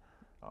time.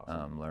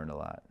 Awesome. Learned a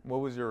lot. What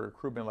was your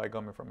recruitment like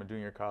coming from a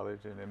junior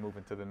college and then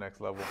moving to the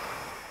next level?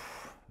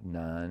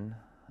 None.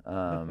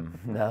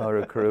 No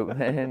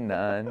recruitment,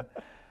 none.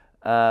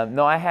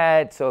 No, I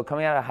had, so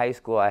coming out of high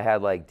school, I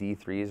had like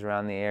D3s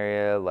around the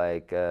area,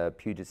 like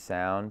Puget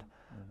Sound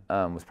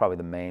was probably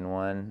the main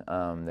one.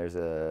 There's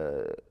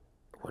a,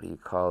 what do you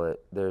call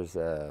it? There's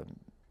a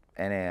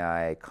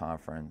NAI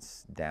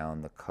conference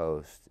down the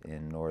coast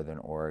in Northern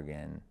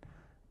Oregon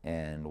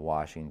and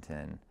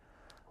Washington.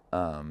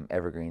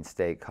 Evergreen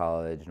State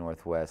College,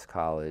 Northwest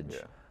College,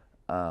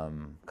 a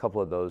couple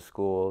of those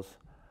schools.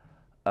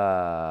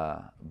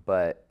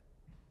 But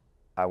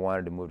I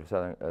wanted to move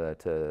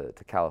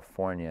to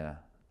California.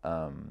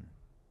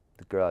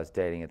 The girl I was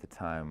dating at the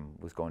time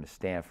was going to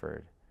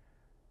Stanford,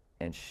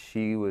 and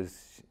she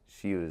was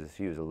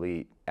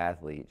elite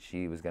athlete.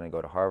 She was going to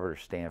go to Harvard or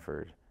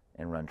Stanford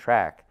and run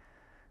track.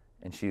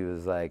 And she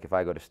was like, if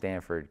I go to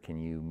Stanford,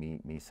 can you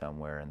meet me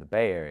somewhere in the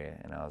Bay Area?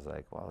 And I was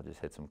like, well, I'll just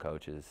hit some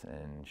coaches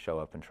and show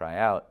up and try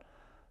out.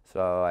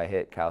 So I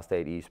hit Cal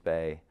State East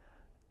Bay,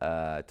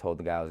 told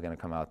the guy I was going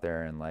to come out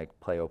there and like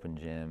play open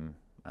gym,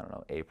 I don't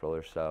know, April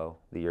or so,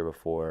 the year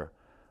before.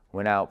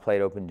 Went out,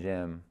 played open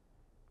gym,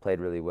 played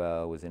really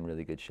well, was in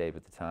really good shape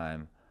at the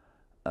time.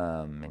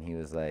 And he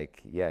was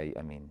like, yeah,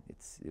 I mean,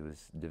 it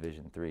was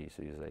Division III,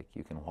 so he was like,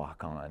 you can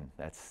walk on.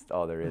 That's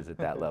all there is at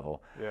that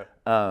level.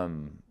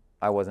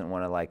 I wasn't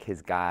one of like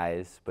his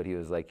guys, but he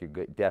was like, you're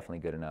good, definitely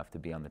good enough to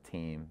be on the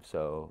team.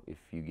 So if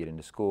you get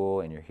into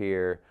school and you're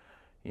here,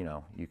 you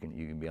know, you can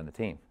be on the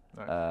team.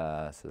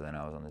 Nice. So then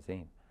I was on the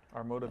team.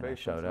 Our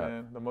motivations,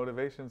 man. The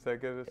motivations that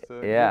get us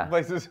to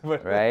places.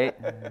 Right?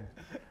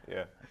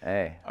 Yeah.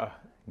 Hey,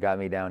 got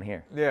me down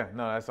here. Yeah,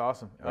 no, that's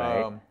awesome.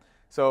 Right?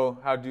 So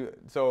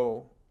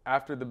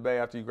after the Bay,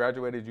 after you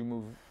graduated, you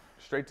moved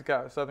straight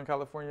to Southern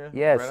California?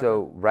 Yeah,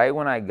 so right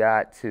when I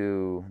got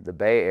to the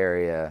Bay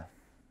Area,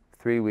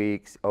 3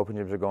 weeks, open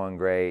gyms are going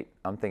great.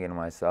 I'm thinking to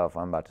myself,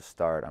 I'm about to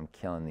start. I'm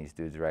killing these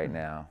dudes right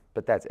now.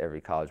 But that's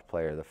every college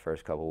player the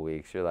first couple of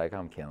weeks. You're like,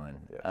 I'm killing.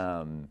 Yes.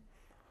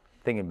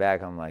 Thinking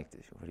back, I'm like,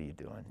 what are you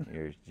doing?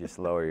 You're just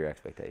lower your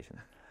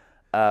expectations.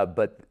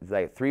 But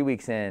like 3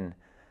 weeks in,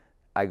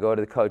 I go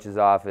to the coach's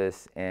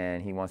office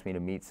and he wants me to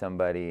meet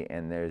somebody,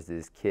 and there's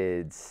this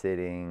kid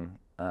sitting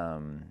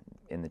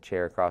in the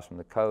chair across from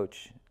the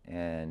coach,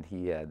 and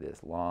he had this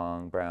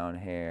long brown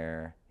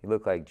hair. He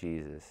looked like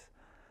Jesus.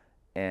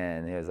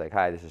 And he was like,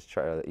 hi, this is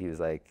Charlie. He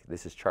was like,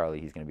 this is Charlie.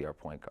 He's going to be our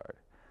point guard.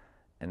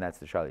 And that's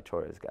the Charlie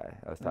Torres guy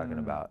I was talking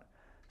about.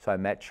 So I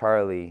met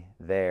Charlie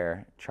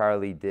there.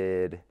 Charlie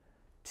did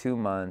 2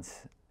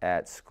 months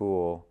at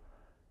school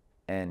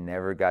and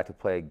never got to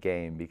play a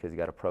game because he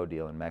got a pro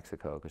deal in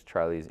Mexico, because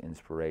Charlie's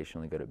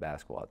inspirationally good at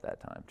basketball at that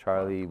time.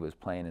 Charlie was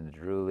playing in the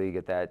Drew League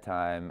at that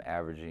time,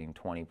 averaging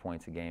 20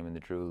 points a game in the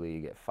Drew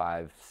League at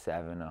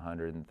 5'7",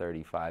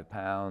 135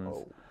 pounds.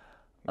 Oh.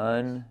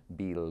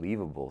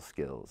 Unbelievable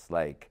skills,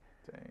 like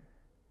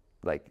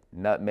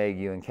nutmeg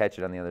you and catch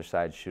it on the other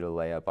side, shoot a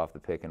layup off the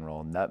pick and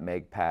roll,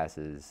 nutmeg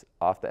passes,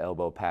 off the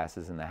elbow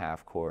passes in the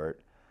half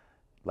court,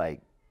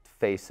 like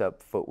face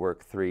up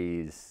footwork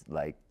threes,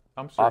 like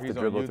I'm sure off he's the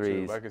dribble on YouTube.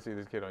 threes. I can see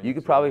this kid on YouTube. You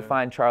could probably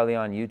find Charlie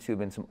on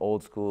YouTube in some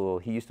old school.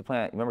 He used to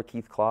play. Remember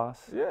Keith Kloss?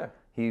 Yeah.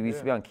 He used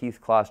to be on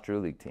Keith Kloss Drew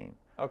League team.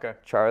 Okay.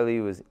 Charlie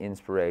was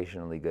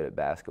inspirationally good at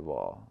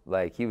basketball.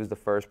 Like, he was the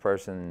first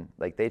person,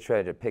 like, they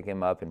tried to pick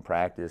him up in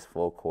practice,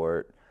 full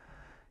court.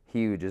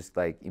 He would just,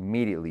 like,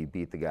 immediately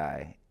beat the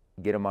guy,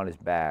 get him on his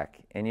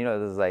back. And, you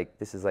know,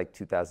 this is like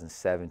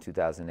 2007,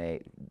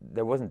 2008.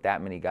 There wasn't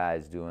that many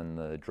guys doing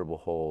the dribble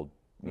hold,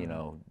 you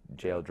know,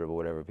 jail dribble,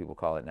 whatever people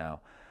call it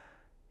now.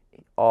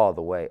 All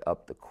the way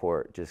up the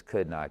court, just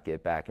could not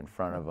get back in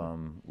front of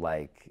him.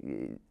 Like,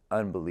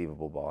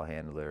 unbelievable ball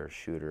handler,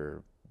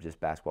 shooter, just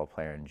basketball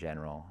player in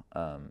general.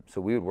 So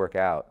we would work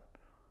out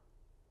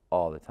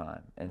all the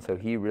time. And so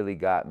he really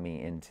got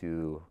me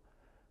into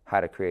how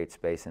to create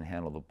space and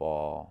handle the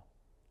ball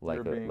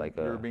like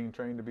you're being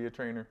trained to be a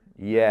trainer.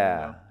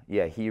 Yeah,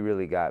 yeah, he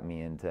really got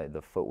me into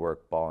the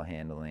footwork, ball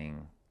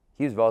handling.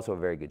 He was also a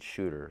very good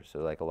shooter, so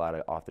like a lot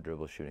of off the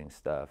dribble shooting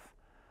stuff.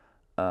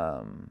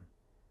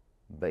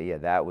 But yeah,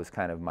 that was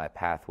kind of my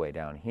pathway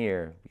down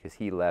here because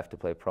he left to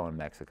play pro in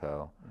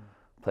Mexico,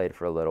 played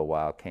for a little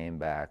while, came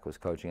back, was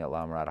coaching at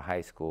La Mirada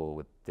High School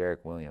with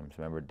Derek Williams.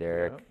 Remember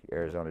Derek,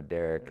 Arizona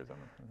Derek,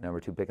 number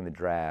 2 pick in the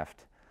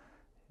draft.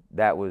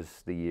 That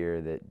was the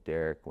year that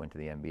Derek went to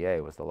the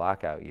NBA, was the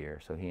lockout year.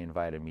 So he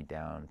invited me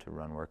down to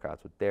run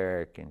workouts with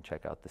Derek and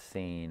check out the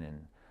scene.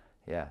 And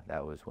yeah,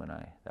 that was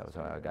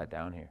how I got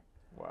down here.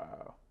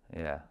 Wow.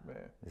 Yeah, man,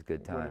 it's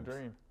good times. What a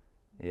dream.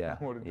 Yeah,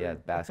 yeah,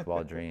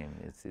 basketball dream.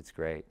 It's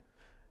great.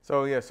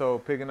 So yeah, so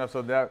picking up,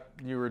 so that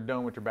you were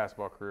done with your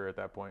basketball career at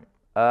that point.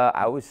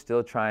 I was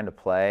still trying to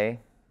play,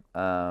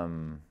 but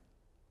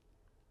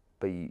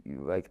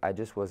I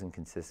just wasn't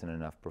consistent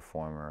enough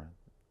performer.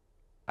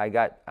 I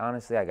got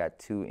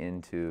too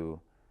into,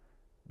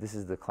 this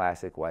is the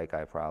classic white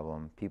guy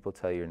problem. People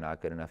tell you you're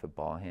not good enough at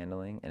ball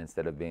handling, and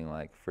instead of being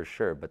like, for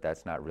sure, but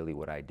that's not really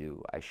what I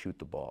do. I shoot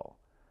the ball.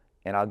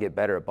 And I'll get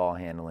better at ball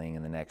handling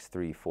in the next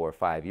 3, 4,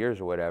 5 years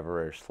or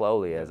whatever, or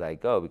slowly as I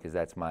go, because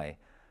that's my, I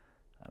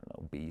don't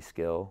know, B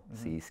skill,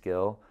 C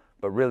skill.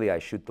 But really, I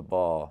shoot the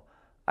ball.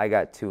 I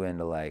got too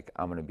into like,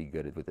 I'm going to be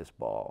good with this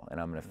ball, and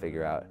I'm going to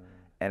figure out.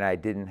 And I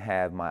didn't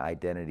have my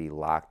identity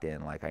locked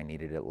in like I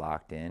needed it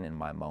locked in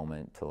my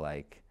moment to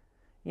like,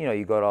 you know,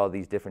 you go to all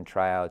these different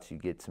tryouts, you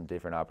get some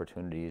different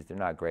opportunities. They're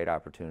not great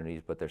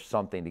opportunities, but there's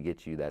something to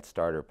get you that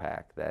starter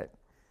pack, that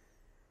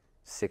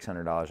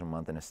 $600 a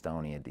month in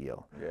Estonia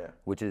deal,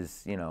 which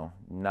is, you know,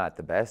 not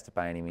the best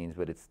by any means,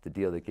 but it's the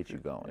deal that gets you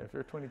going. Yeah, if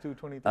you're 22,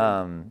 23.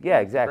 Yeah,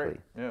 exactly.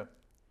 Yeah.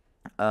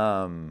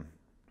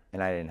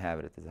 And I didn't have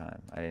it at the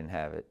time. I didn't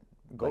have it.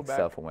 Go back,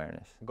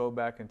 self-awareness. Go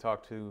back and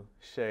talk to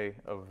Shea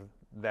of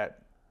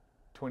that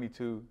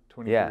 22,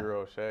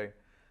 23-year-old Shea.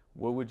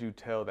 What would you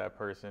tell that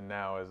person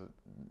now, as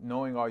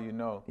knowing all you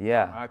know?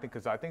 Yeah. I think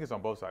it's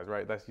on both sides,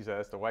 right? You said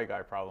that's the white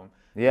guy problem.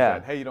 Yeah.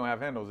 That, hey, you don't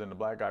have handles, and the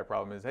black guy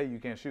problem is, hey, you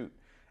can't shoot.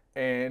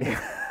 And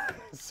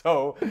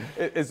so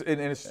it's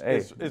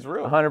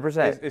real.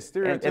 100%. It's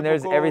stereotypical, and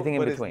there's everything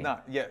in between. It's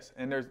not. Yes,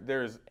 and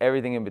there's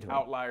everything in between.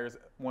 Outliers,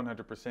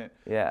 100%.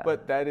 Yeah.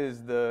 But that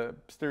is the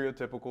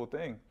stereotypical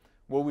thing.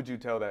 What would you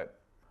tell that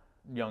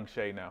young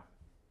Shea now?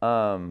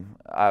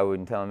 I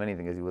wouldn't tell him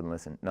anything because he wouldn't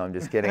listen. No, I'm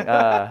just kidding.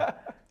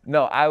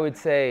 No, I would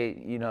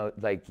say, you know,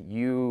 like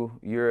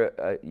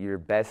your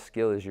best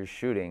skill is your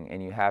shooting,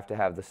 and you have to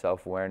have the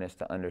self-awareness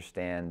to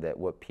understand that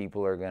what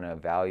people are going to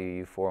value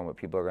you for and what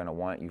people are going to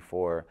want you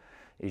for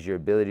is your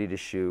ability to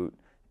shoot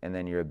and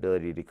then your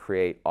ability to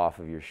create off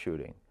of your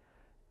shooting.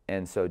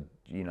 And so,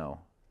 you know,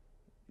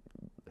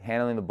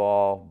 handling the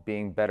ball,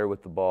 being better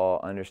with the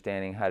ball,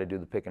 understanding how to do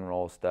the pick and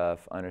roll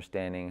stuff,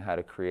 understanding how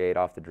to create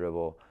off the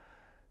dribble.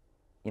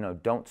 You know,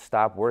 don't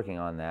stop working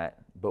on that,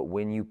 but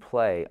when you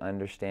play,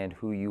 understand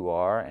who you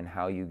are and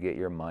how you get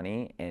your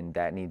money, and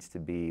that needs to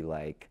be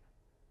like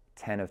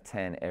 10 of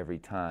 10 every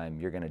time.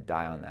 You're going to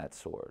die on that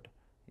sword.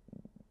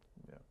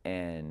 Yeah.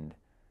 And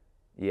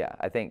yeah,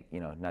 I think, you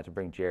know, not to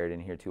bring Jared in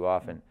here too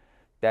often,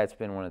 that's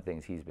been one of the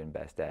things he's been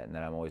best at, and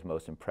that I'm always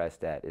most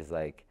impressed at is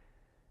like,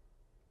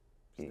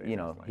 you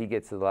know, he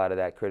gets a lot of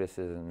that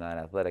criticism, not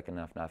athletic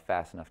enough, not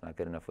fast enough, not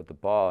good enough with the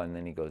ball, and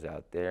then he goes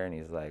out there and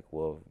he's like,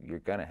 well, you're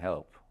going to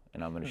help,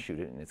 and I'm going to shoot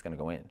it, and it's going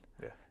to go in.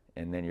 Yeah.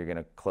 And then you're going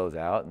to close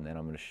out, and then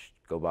I'm going to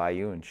go by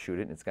you and shoot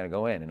it, and it's going to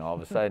go in. And all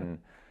of a sudden,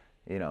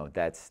 you know,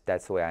 that's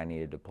the way I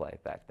needed to play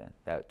back then.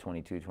 That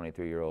 22,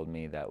 23-year-old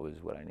me, that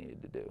was what I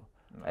needed to do.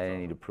 I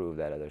didn't need to prove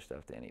that other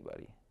stuff to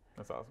anybody.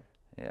 That's awesome.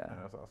 Yeah.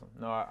 That's awesome.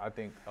 No, I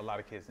think a lot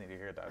of kids need to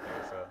hear that. I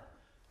think it's a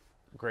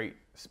great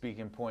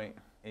speaking point,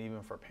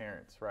 even for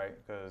parents, right?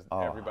 Because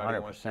everybody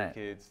 100%. wants their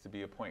kids to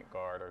be a point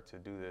guard or to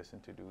do this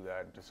and to do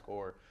that and to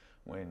score.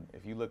 When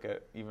if you look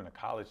at even a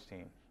college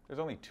team, there's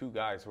only 2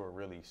 guys who are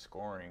really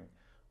scoring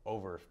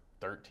over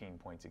 13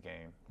 points a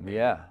game. Maybe.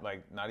 Yeah.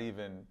 Like not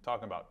even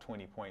talking about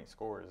 20-point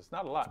scores. It's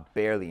not a lot. It's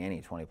barely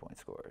any 20-point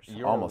scores.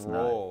 Your almost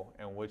role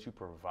and what you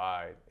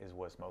provide is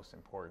what's most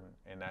important.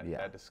 And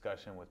that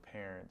discussion with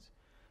parents,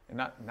 and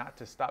not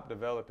to stop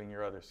developing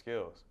your other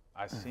skills.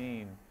 I've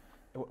seen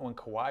when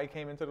Kawhi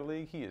came into the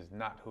league, he is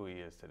not who he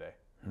is today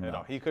at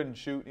all. He couldn't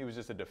shoot. He was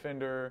just a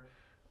defender,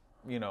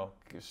 you know,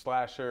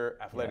 slasher,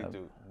 athletic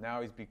dude.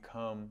 Now he's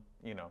become,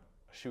 you know,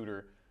 a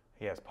shooter.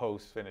 He has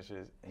post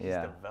finishes. He's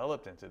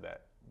developed into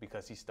that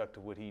because he stuck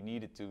to what he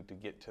needed to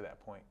get to that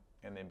point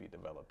and then be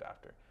developed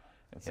after.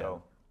 And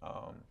so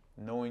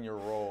knowing your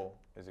role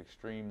is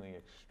extremely,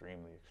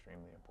 extremely,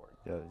 extremely important.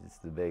 Yo, it's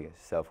the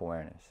biggest,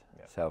 self-awareness.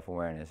 Yeah.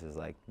 Self-awareness is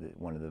like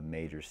one of the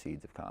major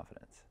seeds of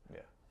confidence. Yeah.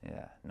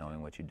 Yeah,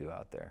 knowing what you do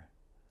out there.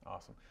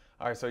 Awesome.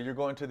 All right, so you're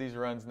going to these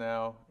runs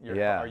now.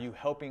 Yeah. Are you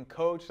helping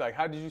coach? Like,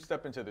 how did you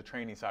step into the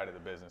training side of the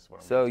business?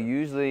 So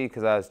usually,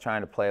 because I was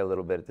trying to play a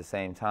little bit at the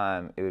same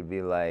time, it would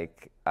be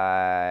like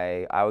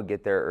I would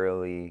get there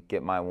early,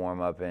 get my warm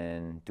up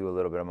in, do a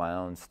little bit of my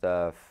own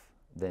stuff,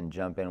 then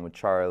jump in with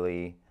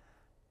Charlie,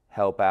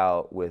 help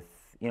out with,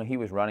 he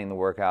was running the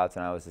workouts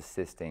and I was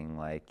assisting,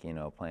 like,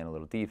 playing a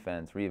little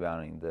defense,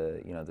 rebounding,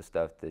 the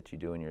stuff that you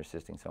do when you're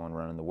assisting someone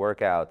running the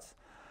workouts.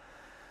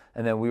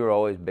 And then we were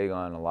always big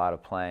on a lot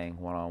of playing,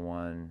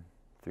 1-on-1,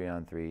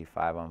 3-on-3,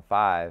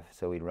 5-on-5.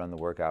 So we'd run the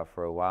workout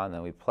for a while and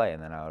then we'd play,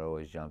 and then I would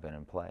always jump in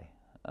and play.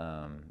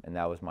 And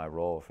that was my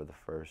role for the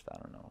first,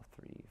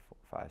 3,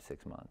 4, 5,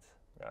 6 months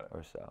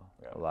or so.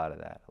 A lot of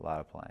that, a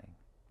lot of playing.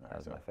 That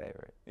was my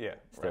favorite. Yeah,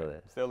 still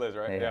is. Still is,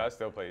 right? Yeah, I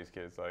still play these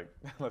kids. Like,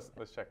 let's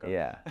check up.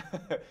 Yeah.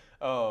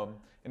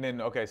 And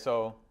then, okay,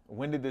 so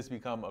when did this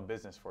become a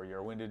business for you,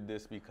 or when did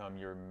this become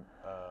your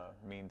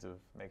means of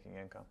making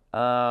income?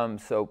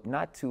 So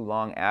not too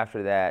long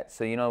after that.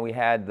 So we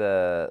had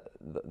the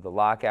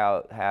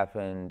lockout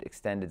happened,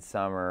 extended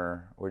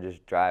summer. We're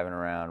just driving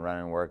around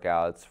running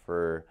workouts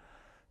for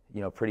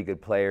pretty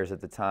good players at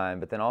the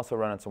time, but then also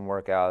running some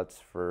workouts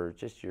for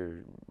just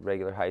your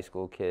regular high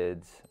school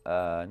kids,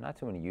 not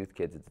too many youth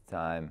kids at the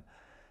time.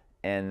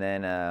 And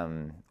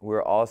then we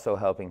were also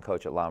helping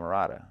coach at La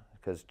Mirada,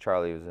 because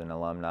Charlie was an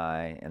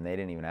alumni and they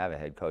didn't even have a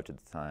head coach at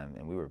the time,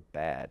 and we were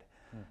bad.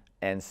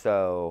 And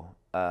so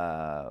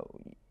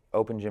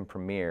Open Gym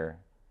Premier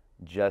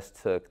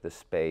just took the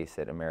space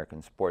at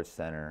American Sports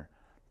Center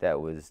that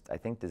was, I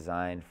think,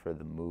 designed for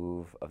the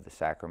move of the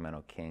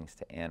Sacramento Kings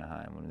to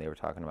Anaheim when they were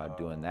talking about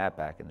doing that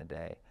back in the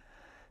day.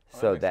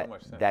 So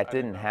that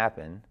didn't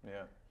happen.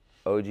 Yeah.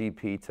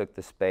 OGP took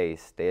the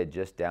space. They had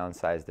just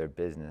downsized their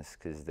business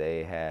because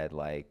they had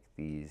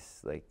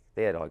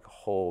they had a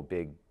whole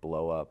big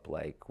blow up,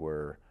 like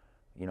we're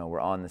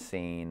on the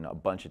scene, a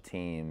bunch of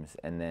teams,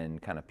 and then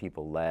kind of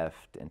people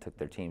left and took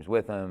their teams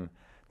with them.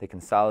 They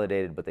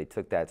consolidated, but they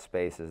took that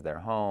space as their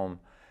home,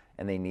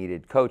 and they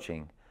needed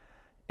coaching.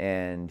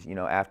 And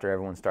after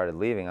everyone started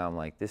leaving, I'm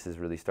like, this is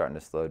really starting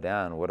to slow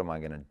down. What am I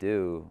going to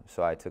do?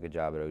 So I took a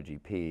job at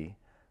OGP,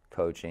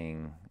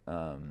 coaching,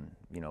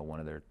 one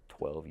of their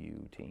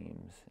 12U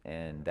teams,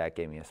 and that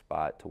gave me a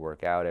spot to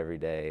work out every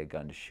day, a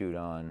gun to shoot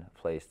on, a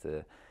place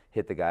to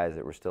hit the guys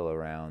that were still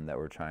around that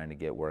were trying to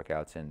get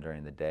workouts in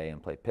during the day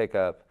and play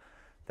pickup.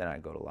 Then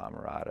I'd go to La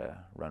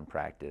Mirada, run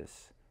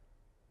practice,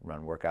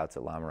 run workouts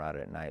at La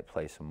Mirada at night,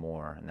 play some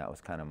more, and that was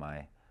kind of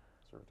my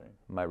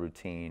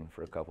routine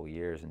for a couple of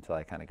years until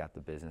I kind of got the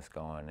business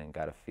going and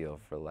got a feel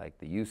for like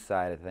the youth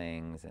side of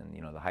things, and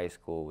the high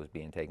school was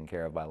being taken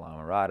care of by La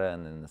Mirada,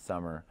 and then in the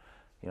summer,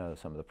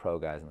 some of the pro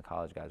guys and the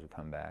college guys would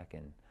come back,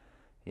 and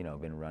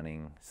been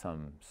running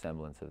some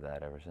semblance of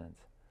that ever since.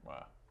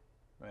 Wow,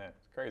 man,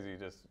 it's crazy. You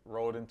just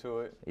rolled into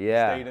it.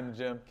 Yeah. Stayed in the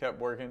gym, kept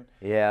working.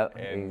 Yeah,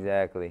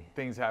 exactly.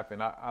 Things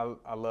happen. I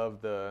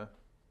love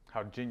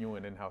how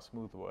genuine and how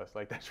smooth it was,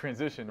 like that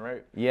transition,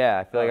 right? Yeah,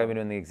 I feel like I've been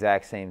doing the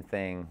exact same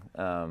thing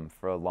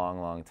for a long,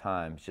 long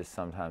time. It's just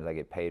sometimes I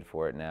get paid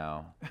for it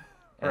now,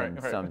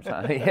 and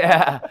sometimes,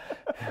 yeah.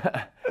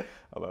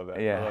 I love that.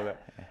 Yeah. I love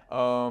that.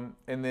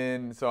 And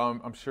then, so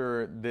I'm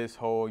sure this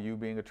whole you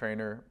being a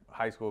trainer,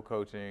 high school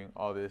coaching,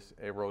 all this,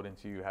 it rolled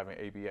into you having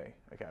ABA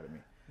Academy.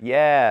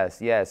 Yes.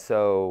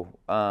 So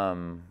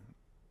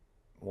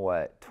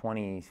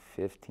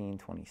 2015,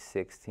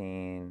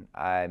 2016,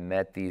 I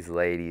met these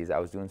ladies. I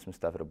was doing some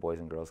stuff at a Boys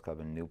and Girls Club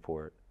in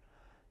Newport,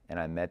 and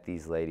I met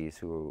these ladies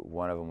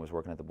one of them was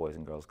working at the Boys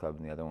and Girls Club,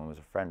 and the other one was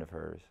a friend of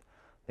hers.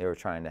 They were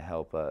trying to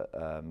help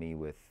me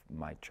with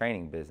my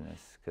training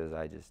business, because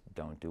I just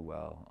don't do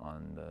well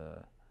on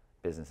the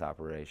business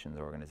operations,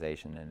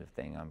 organization end of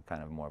thing. I'm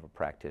kind of more of a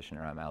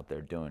practitioner. I'm out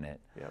there doing it.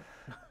 Yep.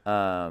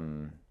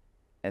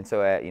 And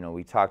so,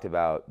 we talked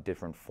about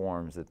different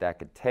forms that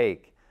could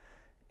take.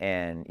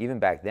 And even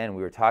back then,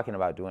 we were talking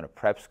about doing a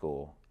prep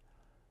school.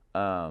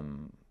 But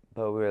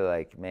we were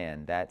like,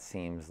 man, that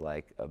seems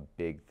like a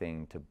big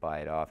thing to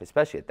bite off.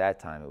 Especially at that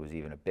time, it was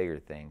even a bigger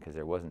thing because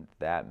there wasn't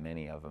that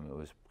many of them. It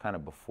was kind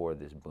of before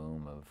this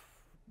boom of,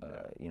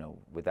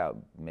 without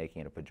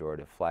making it a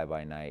pejorative,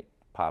 fly-by-night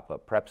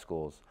pop-up prep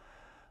schools.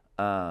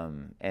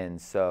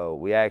 And so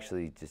we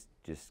actually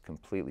just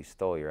completely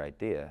stole your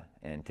idea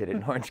and did it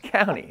in Orange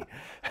County.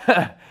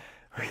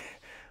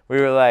 We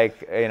were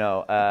like,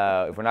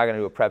 if we're not going to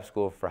do a prep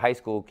school for high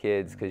school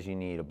kids because you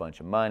need a bunch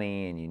of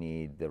money and you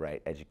need the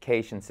right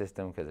education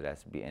system because it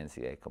has to be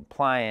NCAA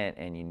compliant,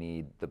 and you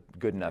need the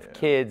good enough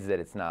kids that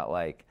it's not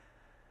like,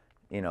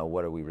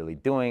 what are we really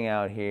doing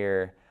out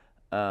here?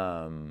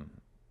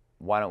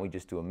 Why don't we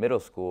just do a middle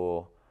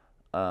school?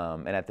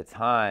 And at the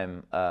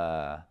time,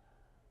 I'm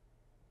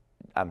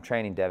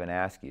training Devin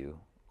Askew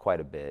quite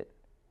a bit,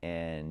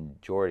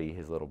 and Jordy,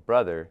 his little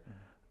brother,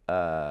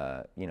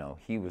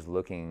 he was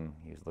looking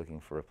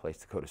for a place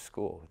to go to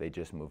school. They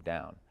just moved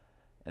down.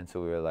 And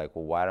so we were like,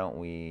 well, why don't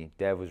we,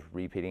 Dev was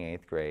repeating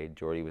 8th grade,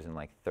 Jordy was in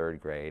like 3rd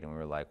grade, and we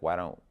were like, why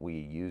don't we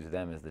use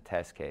them as the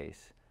test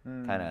case,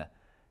 kind of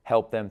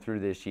help them through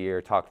this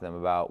year, talk to them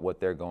about what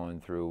they're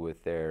going through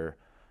with their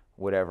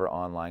whatever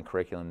online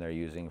curriculum they're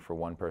using, for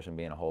one person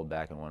being a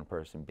holdback and one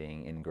person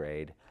being in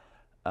grade.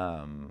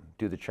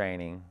 Do the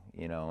training,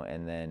 you know,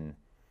 and then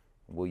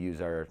we'll use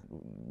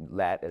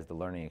that as the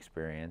learning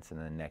experience, and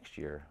then next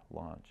year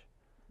launch.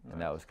 Nice.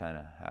 And that was kind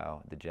of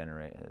how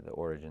the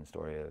origin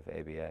story of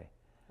ABA.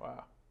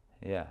 Wow.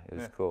 Yeah, it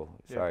was cool.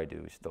 Yeah. Sorry,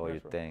 dude, we stole your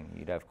thing.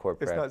 You'd have corp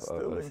prep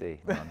OC.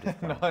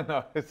 No, I'm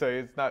just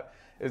no.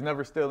 It's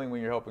never stealing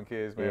when you're helping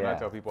kids, man. Yeah. I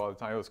tell people all the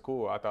time, it was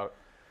cool. I thought,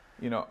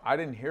 you know, I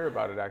didn't hear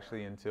about it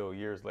actually until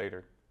years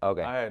later.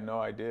 Okay. I had no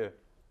idea.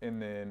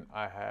 And then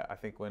I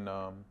think when it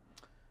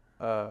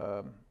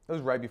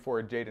was right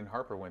before Jaden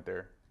Harper went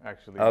there,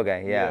 actually.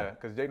 Okay, yeah.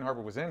 Because Jaden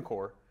Harper was in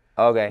core.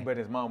 Okay. But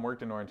his mom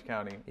worked in Orange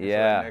County.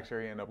 Yeah. So next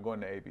year he ended up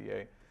going to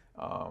ABA.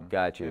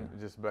 Got you.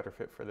 Just a better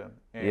fit for them.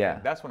 And yeah.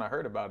 That's when I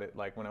heard about it.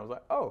 Like when I was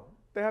like, oh,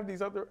 they have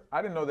these other.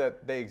 I didn't know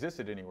that they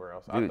existed anywhere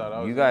else. Dude, I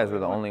thought you guys were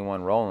the only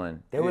one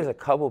rolling. There was a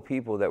couple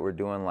people that were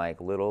doing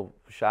like little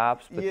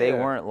shops, but they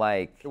weren't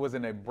like. It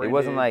wasn't it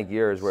wasn't like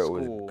yours where it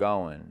was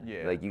going.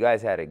 Yeah. Like you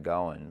guys had it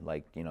going.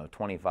 Like, you know,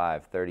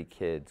 25, 30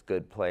 kids,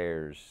 good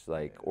players,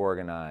 like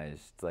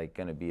organized, like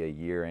going to be a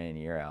year in,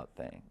 year out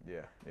thing.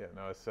 Yeah.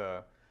 No, it's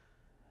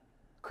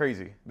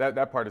crazy.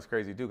 That part is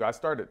crazy too. I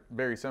started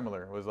very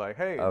similar. It was like,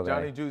 hey,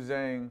 Johnny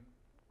Juzang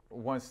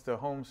wants to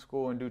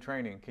homeschool and do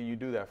training. Can you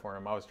do that for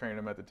him? I was training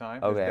him at the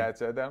time. His dad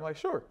said that. I'm like,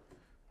 sure.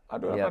 I'll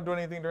do it. I'm not doing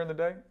anything during the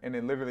day. And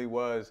it literally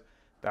was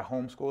that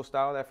homeschool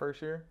style that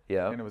first year.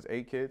 Yeah. And it was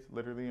 8 kids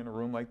literally in a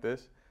room like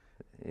this.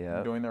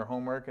 Yeah. Doing their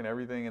homework and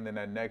everything. And then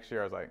that next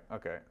year I was like,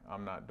 okay,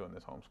 I'm not doing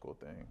this homeschool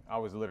thing. I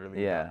was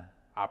literally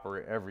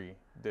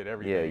did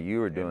everything. Yeah, you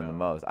were doing the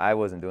most. I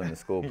wasn't doing the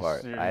school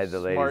part. I had the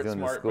ladies doing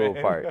the school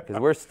part.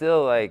 Because we're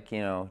still like, you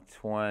know,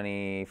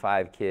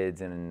 25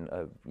 kids in,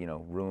 you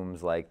know,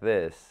 rooms like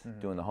this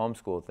doing the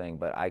homeschool thing,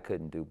 but I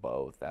couldn't do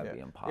both. That'd be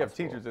impossible. You have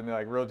teachers in there,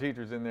 like real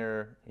teachers in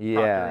there,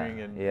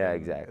 proctoring and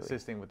exactly.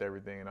 assisting with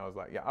everything. And I was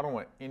like, I don't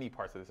want any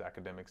parts of this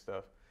academic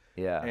stuff.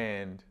 Yeah.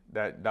 And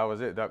that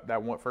was it.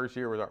 That one first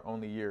year was our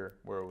only year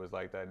where it was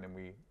like that. And then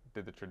we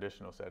did the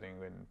traditional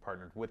setting and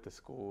partnered with the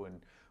school and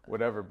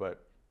whatever.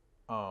 But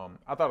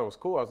I thought it was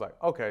cool. I was like,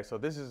 okay, so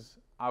this is,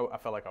 I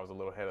felt like I was a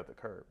little ahead of the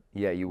curve.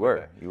 Yeah, you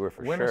were. You were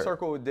for sure. Winter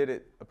Circle did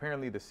it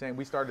apparently the same.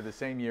 We started the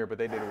same year, but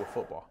they did it with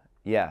football.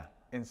 Yeah.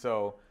 And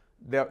so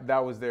that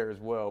was there as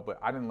well. But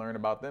I didn't learn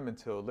about them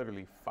until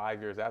literally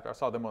 5 years after. I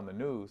saw them on the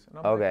news. And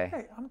I'm like,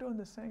 hey, I'm doing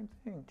the same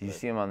thing. Did you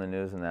see him on the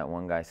news and that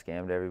one guy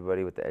scammed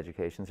everybody with the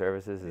education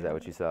services? Is that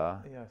what you saw?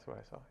 Yeah, that's what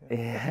I saw.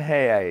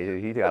 Yeah,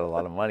 he got a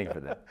lot of money for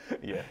that.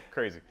 Yeah,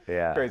 crazy.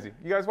 Yeah. Crazy.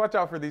 You guys watch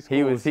out for these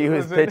schools. He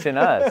was pitching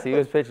us. He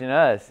was pitching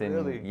us. And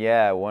really?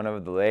 Yeah, one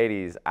of the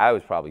ladies, I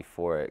was probably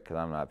for it because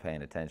I'm not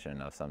paying attention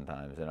enough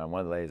sometimes. And one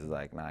of the ladies was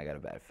like, nah, I got a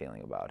bad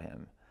feeling about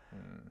him.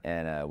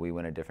 And we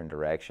went a different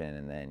direction,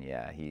 and then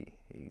he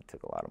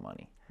took a lot of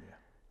money. Yeah,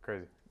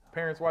 crazy.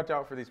 Parents, watch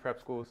out for these prep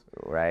schools.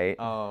 Right.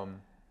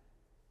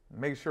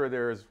 Make sure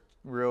there's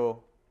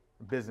real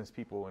business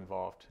people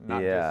involved,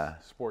 not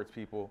just sports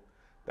people.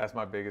 That's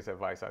my biggest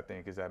advice, I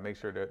think, is that make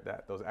sure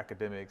that those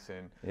academics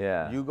and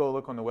you go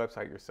look on the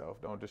website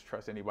yourself. Don't just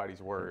trust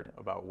anybody's word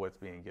about what's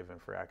being given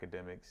for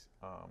academics.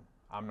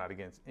 I'm not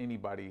against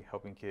anybody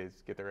helping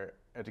kids get their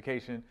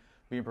education,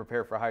 being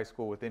prepared for high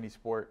school with any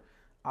sport.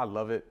 I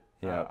love it.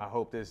 Yeah. I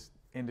hope this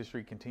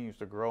industry continues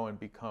to grow and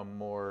become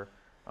more,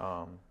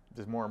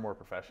 just more and more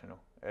professional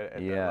at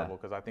that level.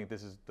 Because I think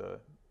this is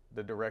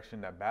the direction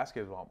that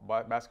basketball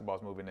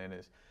is moving in,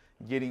 is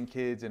getting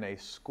kids in a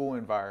school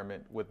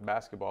environment with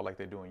basketball like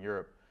they do in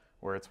Europe,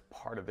 where it's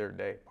part of their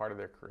day, part of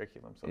their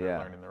curriculum, so they're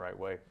learning the right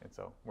way. And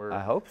so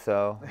I hope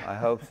so. I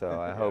hope so.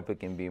 I hope it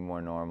can be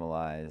more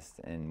normalized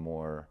and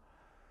more,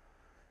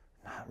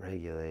 not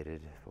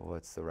regulated, but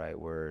what's the right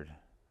word?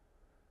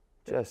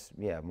 Just,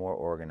 more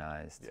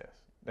organized. Yes.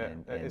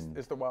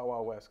 It's the Wild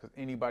Wild West, because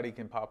anybody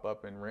can pop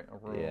up and rent a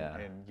room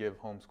and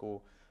give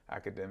homeschool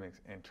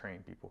academics and train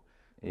people.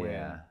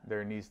 When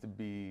there needs to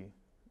be,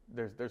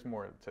 there's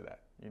more to that.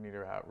 You need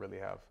to really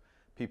have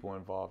people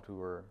involved who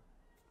are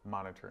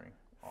monitoring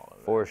all of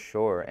that. For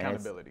sure.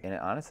 Accountability. And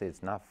honestly,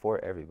 it's not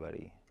for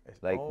everybody.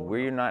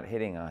 We're not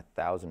hitting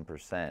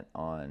 1,000%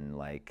 on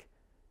like,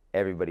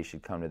 everybody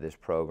should come to this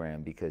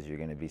program because you're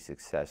going to be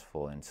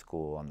successful in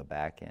school on the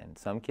back end.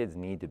 Some kids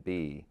need to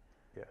be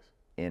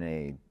in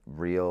a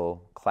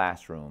real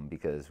classroom,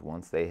 because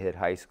once they hit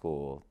high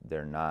school,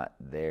 they're not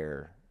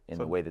there in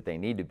the way that they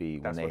need to be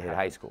when they hit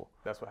high school.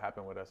 That's what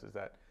happened with us, is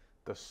that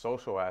the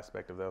social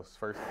aspect of those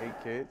first 8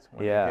 kids,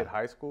 when they hit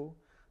high school,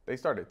 they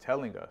started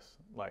telling us,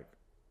 like,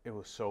 it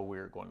was so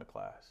weird going to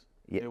class.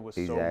 Yeah, it was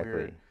so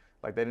weird.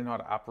 Like, they didn't know how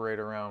to operate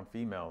around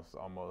females,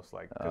 almost,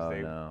 like, because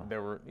they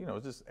were,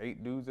 just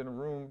 8 dudes in a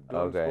room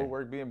doing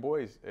schoolwork, being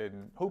boys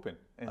and hooping.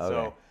 And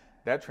so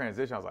that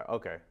transition, I was like,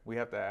 okay, we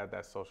have to add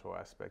that social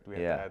aspect. We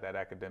have to add that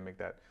academic,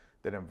 that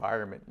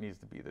environment needs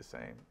to be the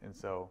same. And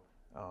so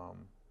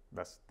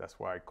that's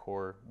why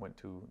core went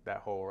to that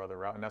whole other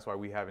route. And that's why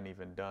we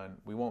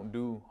won't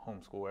do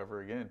homeschool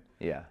ever again.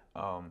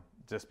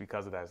 just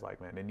because of that, it's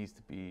like, man, it needs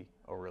to be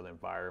a real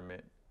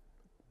environment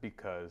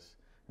because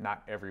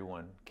not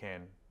everyone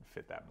can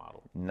fit that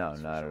model. No,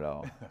 not at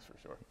all. That's for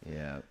sure.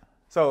 Yeah.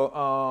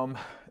 So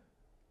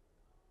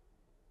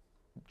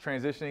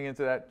transitioning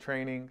into that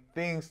training,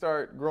 things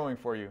start growing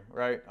for you,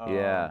 right?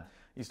 Yeah.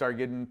 You start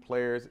getting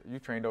players. You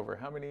trained over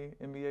how many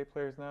NBA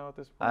players now at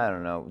this point? I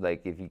don't know.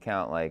 Like if you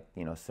count like,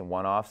 you know, some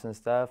one-offs and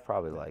stuff,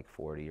 probably like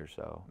 40 or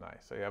so.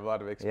 Nice. So you have a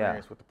lot of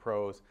experience with the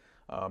pros,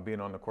 being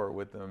on the court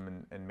with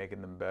them and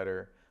making them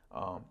better.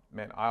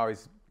 Man, I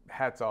always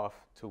hats off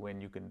to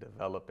when you can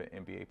develop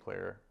an NBA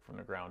player from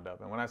the ground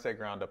up. And when I say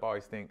ground up, I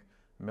always think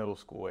middle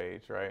school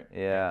age, right?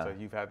 Yeah. And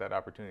so you've had that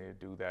opportunity to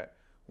do that.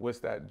 What's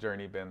that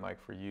journey been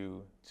like for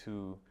you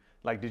to,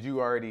 like, did you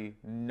already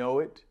know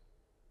it?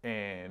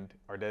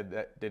 Or did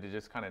it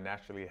just kind of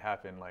naturally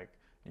happen, like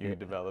you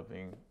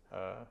developing?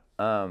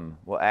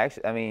 Well,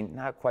 actually, I mean,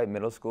 not quite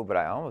middle school, but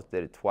I almost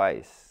did it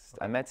twice.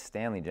 Okay. I met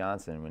Stanley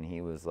Johnson when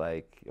he was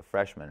like a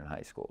freshman in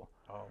high school.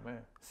 Oh man!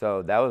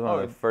 So that was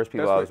one of the first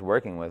people I was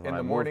working with when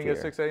I moved here. In the morning at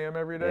 6 a.m.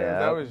 every day? Yeah,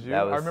 that was you?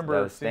 I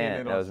remember seeing it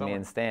on That was me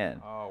and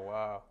Stan. Oh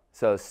wow!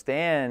 So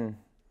Stan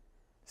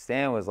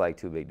was like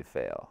too big to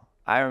fail.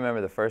 I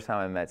remember the first time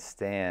I met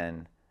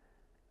Stan,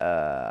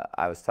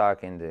 I was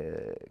talking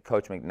to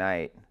Coach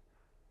McKnight.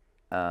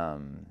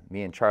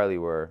 Me and Charlie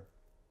were,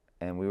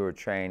 and we were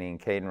training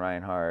Caden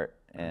Reinhardt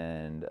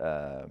and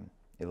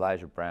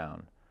Elijah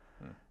Brown.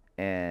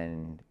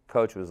 And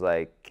Coach was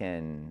like,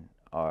 can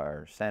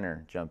our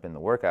center jump in the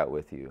workout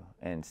with you?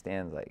 And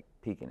Stan's like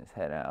peeking his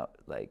head out,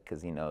 like,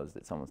 because he knows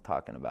that someone's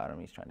talking about him.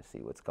 He's trying to see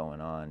what's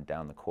going on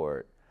down the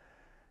court.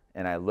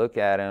 And I look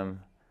at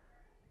him,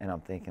 and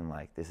I'm thinking,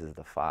 like, this is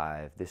the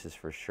 5. This is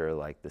for sure,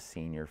 like, the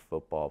senior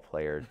football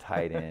player,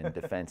 tight end,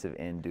 defensive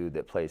end dude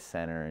that plays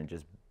center and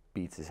just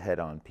beats his head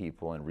on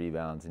people and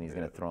rebounds, and he's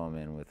going to throw him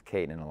in with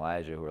Caden and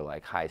Elijah, who are,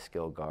 like,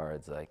 high-skill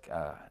guards. Like,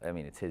 I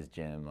mean, it's his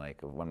gym.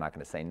 Like, I'm not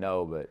going to say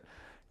no, but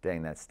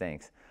dang, that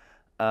stinks.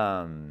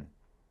 And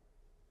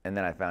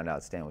then I found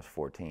out Stan was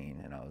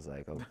 14, and I was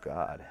like, oh,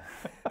 God.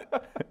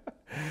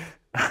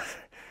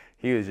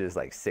 He was just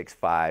like 6'5",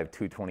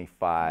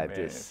 225, man.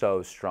 Just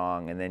so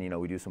strong. And then, you know,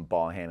 we do some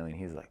ball handling.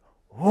 He's like,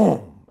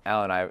 boom,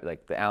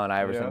 like the Allen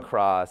Iverson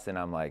cross. And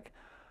I'm like,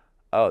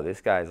 oh,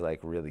 this guy's like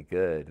really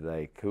good.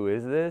 Like, who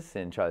is this?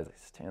 And Charlie's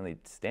like,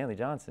 Stanley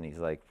Johnson. He's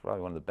like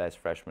probably one of the best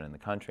freshmen in the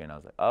country. And I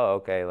was like, oh,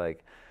 okay,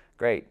 like,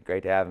 great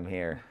to have him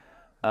here.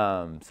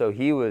 So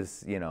he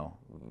was, you know,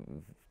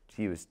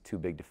 he was too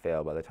big to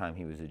fail. By the time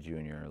he was a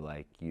junior,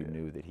 like, you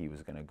knew that he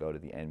was going to go to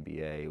the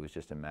NBA. It was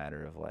just a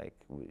matter of, like,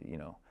 you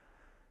know,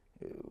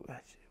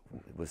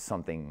 was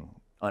something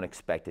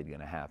unexpected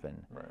going to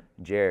happen. Right.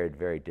 Jared,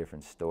 very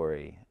different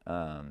story.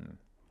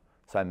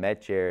 So I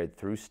met Jared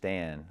through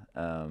Stan,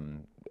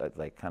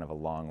 like kind of a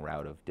long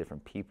route of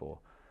different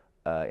people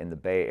in the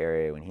Bay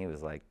Area when he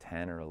was like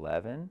 10 or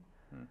 11,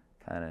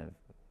 kind of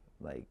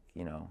like,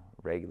 you know,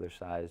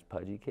 regular-sized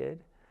pudgy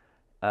kid.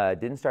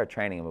 Didn't start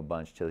training him a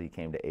bunch till he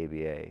came to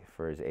ABA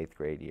for his 8th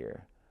grade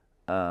year.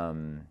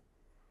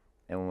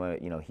 And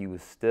when, you know, he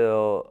was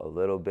still a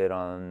little bit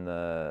on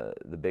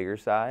the bigger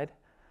side,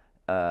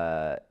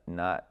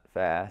 not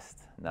fast,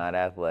 not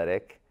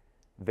athletic,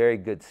 very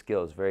good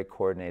skills, very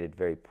coordinated,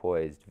 very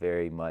poised,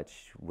 very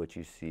much what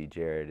you see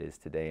Jared is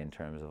today in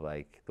terms of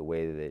like the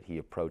way that he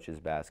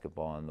approaches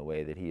basketball and the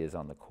way that he is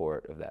on the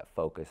court, of that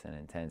focus and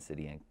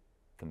intensity and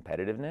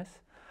competitiveness.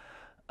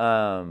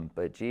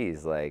 But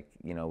geez, like,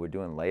 you know, we're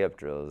doing layup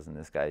drills and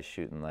this guy's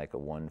shooting like a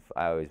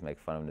I always make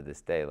fun of him to this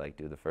day. Like,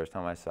 dude, the first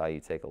time I saw you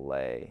take a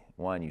lay,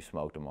 1, you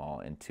smoked them all,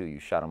 and 2, you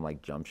shot them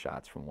like jump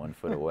shots from 1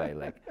 foot away.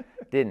 Like,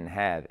 didn't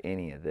have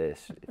any of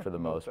this for the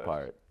most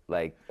part.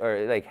 Like,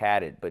 or like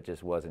had it, but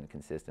just wasn't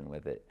consistent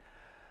with it.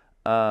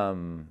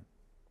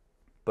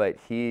 But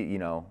he, you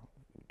know,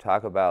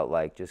 talk about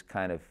like just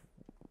kind of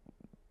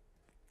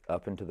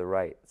up and to the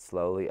right,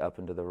 slowly up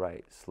and to the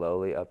right,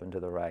 slowly up and to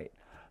the right.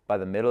 By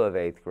the middle of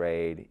 8th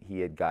grade, he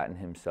had gotten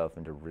himself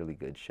into really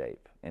good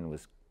shape and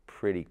was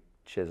pretty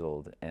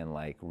chiseled and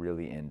like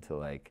really into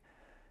like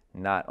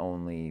not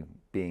only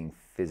being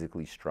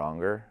physically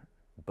stronger,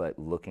 but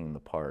looking the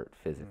part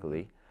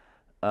physically.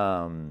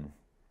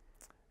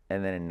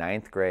 And then in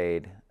 9th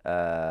grade,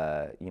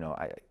 you know,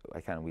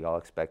 we all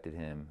expected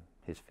him,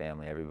 his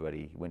family,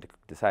 everybody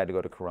decided to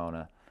go to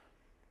Corona.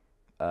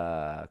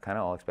 Kind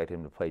of all expected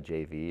him to play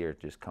JV or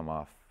just come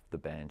off the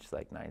bench,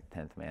 like 9th,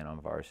 10th man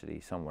on varsity,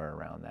 somewhere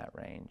around that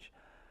range.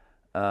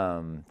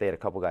 They had a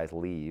couple guys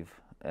leave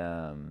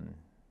and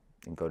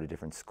go to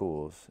different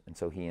schools, and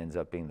so he ends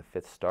up being the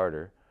 5th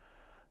starter.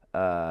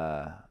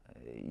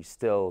 He's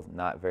still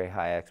not very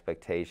high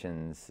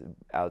expectations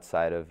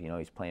outside of, you know,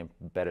 he's playing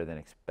better than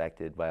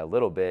expected by a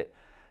little bit.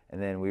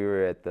 And then we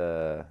were at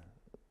the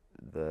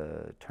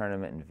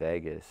tournament in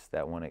Vegas,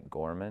 that one at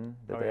Gorman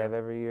that they have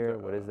every year.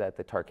 What is that?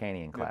 The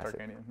Tarkanian Classic.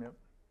 Tarkanian, yep.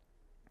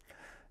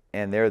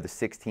 And they're the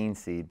 16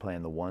 seed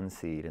playing the 1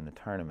 seed in the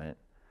tournament,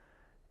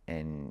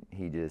 and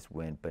he just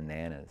went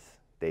bananas.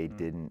 They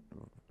didn't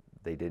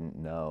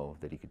know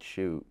that he could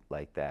shoot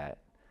like that,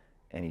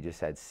 and he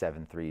just had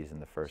 7 threes in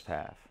the first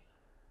half.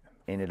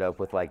 ended up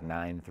with like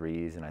 9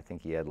 threes, and I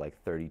think he had like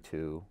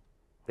 32.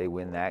 They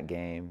win that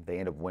game. They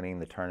end up winning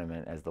the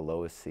tournament as the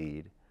lowest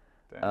seed.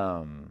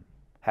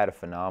 Had a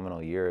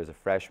phenomenal year as a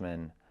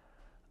freshman.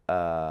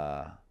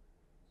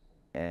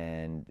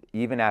 And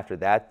even after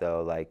that,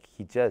 though, like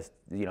he just,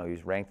 he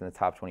was ranked in the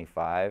top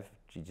 25.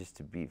 Just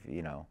to be,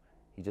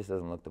 he just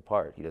doesn't look the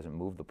part. He doesn't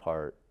move the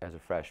part as a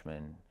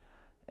freshman.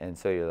 And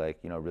so you're like,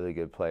 really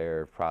good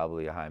player,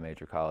 probably a high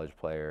major college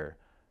player.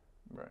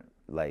 Right.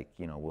 Like,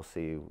 we'll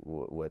see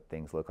what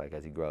things look like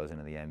as he grows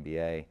into the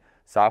NBA.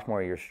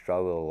 Sophomore year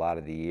struggled a lot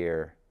of the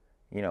year.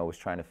 Was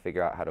trying to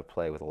figure out how to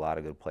play with a lot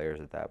of good players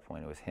at that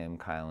point. It was him,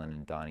 Kylan,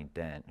 and Donnie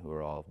Dent, who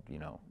are all,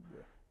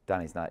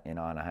 Donnie's not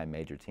on a high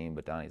major team,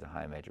 but Donnie's a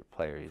high major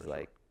player. He's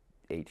like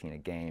 18 a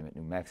game at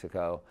New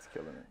Mexico. He's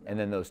killing it. And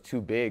then those 2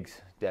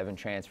 bigs, Devin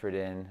transferred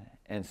in.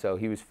 And so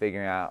he was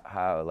figuring out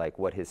how, like,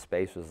 what his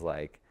space was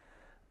like.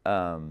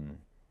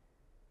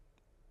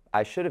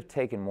 I should have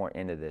taken more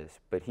into this,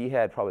 but he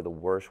had probably the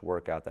worst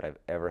workout that I've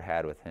ever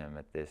had with him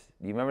at this.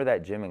 Do you remember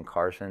that gym in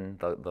Carson,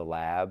 the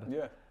lab?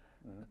 Yeah.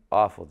 Mm-hmm.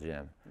 Awful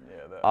gym.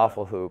 Yeah.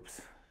 Awful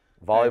hoops.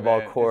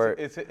 Volleyball court.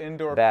 It's an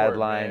indoor bad court,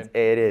 lines.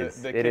 Man. It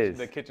is. It is.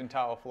 The kitchen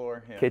towel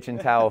floor. Yeah. Kitchen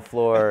towel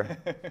floor.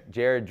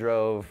 Jared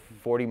drove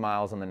 40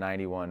 miles on the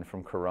 91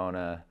 from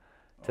Corona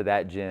to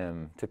that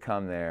gym to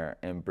come there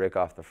and brick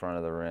off the front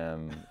of the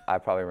rim. I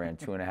probably ran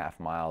 2.5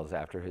 miles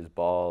after his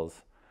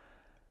balls.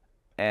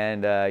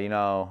 And,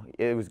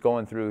 he was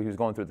going through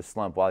the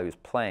slump while he was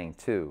playing,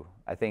 too.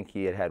 I think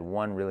he had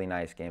one really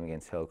nice game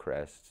against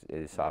Hillcrest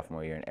his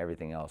sophomore year, and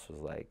everything else was,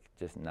 like,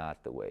 just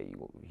not the way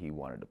he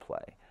wanted to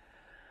play.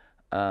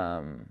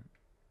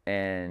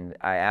 And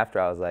after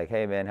I was like,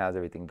 hey, man, how's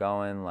everything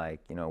going? Like,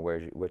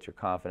 what's your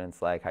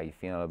confidence like? How you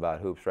feeling about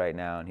hoops right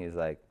now? And he was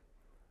like,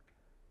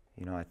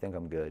 I think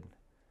I'm good.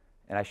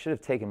 And I should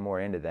have taken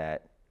more into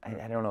that.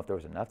 I don't know if there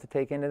was enough to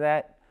take into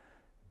that,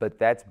 but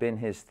that's been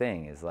his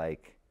thing, is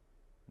like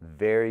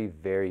very,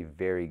 very,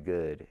 very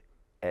good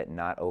at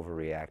not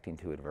overreacting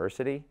to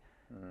adversity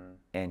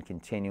and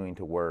continuing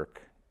to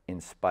work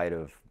in spite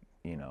of,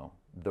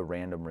 the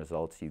random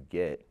results you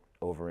get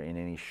over in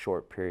any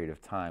short period of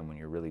time when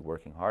you're really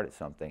working hard at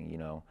something.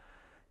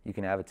 You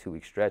can have a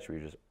 2-week stretch where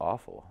you're just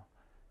awful,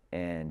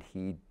 and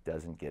he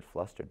doesn't get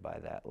flustered by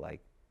that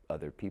like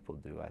other people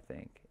do, I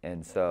think.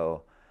 And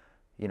so,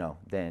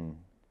 then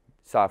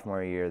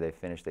sophomore year they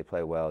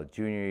play well.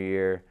 Junior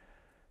year,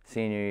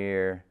 senior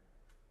year,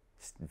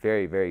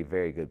 very, very,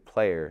 very good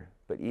player.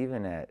 But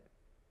even at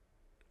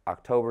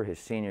October his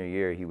senior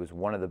year, he was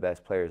one of the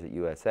best players at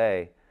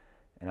USA.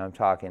 And I'm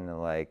talking to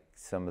like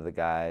some of the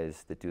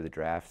guys that do the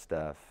draft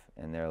stuff,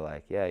 and they're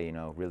like, yeah,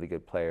 really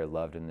good player,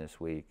 loved him this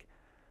week.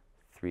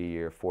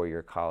 3-year,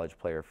 4-year college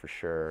player for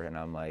sure. And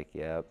I'm like,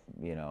 yep,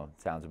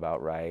 sounds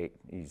about right.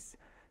 He's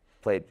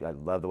played, I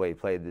love the way he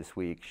played this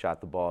week, shot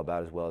the ball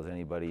about as well as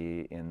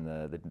anybody in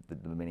the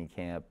mini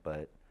camp,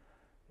 but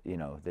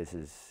this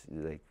is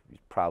like, he's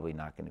probably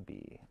not going to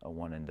be a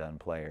one and done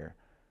player.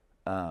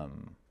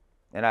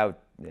 And I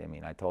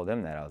told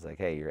him that. I was like,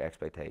 hey, your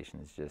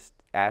expectations, just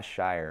ask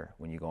Shire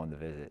when you go on the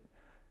visit.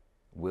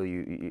 Will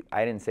you,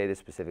 I didn't say this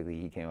specifically,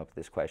 he came up with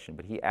this question,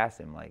 but he asked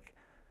him, like,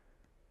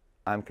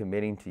 I'm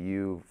committing to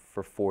you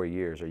for 4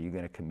 years. Are you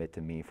going to commit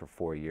to me for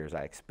 4 years?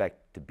 I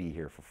expect to be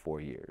here for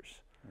 4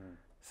 years.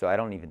 So I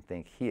don't even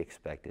think he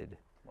expected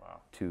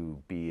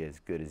to be as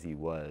good as he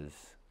was,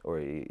 or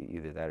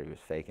either that or he was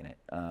faking it.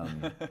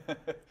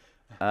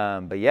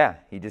 But yeah,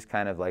 he just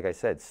kind of, like I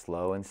said,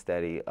 slow and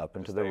steady, up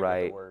and to the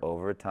right,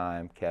 over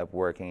time, kept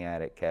working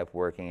at it,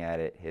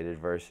 hit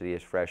adversity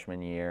his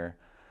freshman year,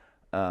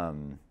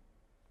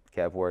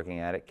 kept working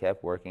at it,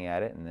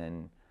 and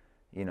then,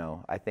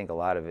 I think a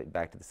lot of it,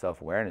 back to the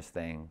self-awareness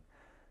thing,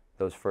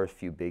 those first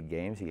few big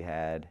games he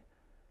had,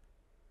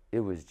 it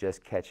was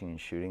just catching and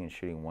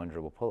shooting one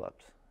dribble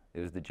pull-ups.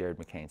 It was the Jared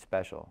McCain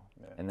special.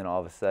 Yeah. And then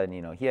all of a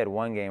sudden, he had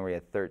one game where he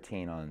had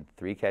 13 on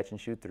 3 catch and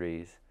shoot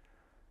threes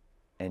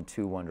and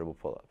 2 one dribble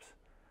pull-ups.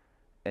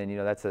 And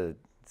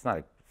it's not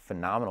a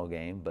phenomenal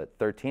game, but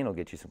 13 will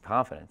get you some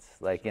confidence,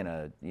 like in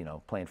a,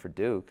 playing for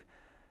Duke.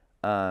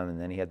 And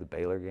then he had the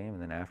Baylor game,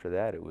 and then after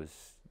that it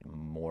was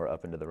more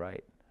up and to the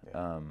right.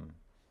 Yeah.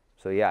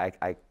 So yeah,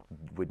 I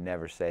would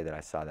never say that I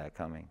saw that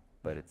coming,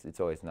 but it's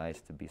always nice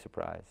to be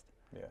surprised.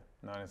 Yeah,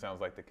 no, and it sounds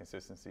like the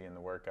consistency in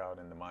the workout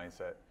and the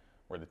mindset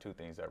were the 2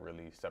 things that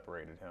really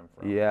separated him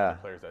from the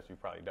players that you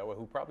probably dealt with,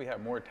 who probably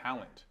had more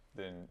talent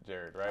than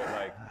Jared, right?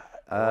 Like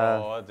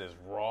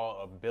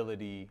raw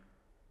ability.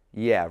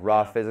 Yeah,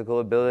 raw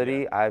physical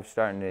ability. Yeah. I'm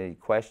starting to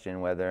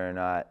question whether or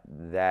not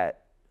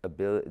that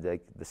ability,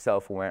 like the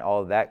self-awareness,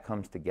 all of that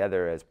comes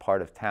together as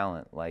part of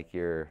talent. Like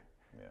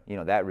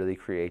that really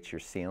creates your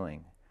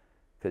ceiling,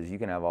 because you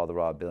can have all the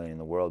raw ability in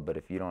the world, but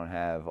if you don't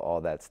have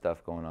all that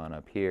stuff going on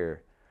up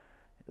here,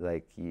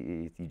 like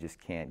you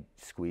just can't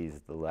squeeze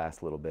the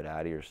last little bit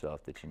out of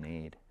yourself that you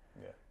need.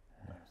 Yeah,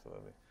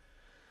 absolutely.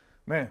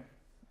 Man,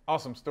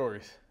 awesome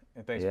stories,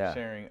 and thanks for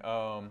sharing.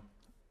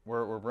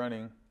 We're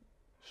running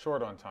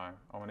short on time.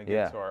 I want to get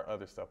Yeah. to our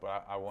other stuff,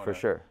 but I want For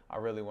sure. I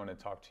really want to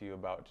talk to you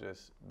about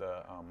just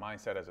the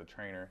mindset as a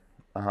trainer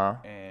Uh-huh.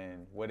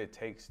 and what it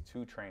takes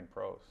to train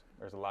pros.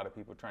 There's a lot of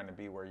people trying to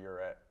be where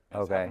you're at.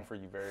 And Okay. It's happened for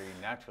you very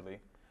naturally,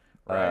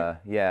 right?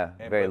 Yeah,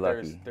 very but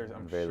lucky.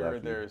 I'm very sure lucky.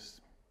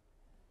 there's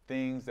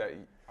things that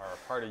are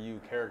a part of you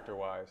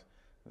character-wise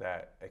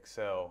that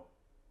excel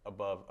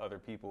above other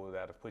people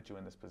that have put you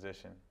in this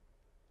position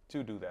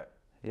to do that.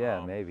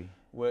 Yeah, maybe.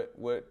 What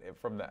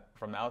from the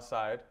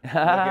outside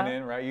looking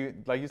in, right? You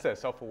like you said,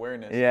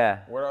 self-awareness.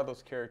 Yeah. What are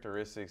those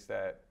characteristics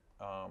that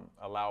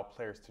allow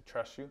players to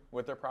trust you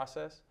with their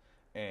process,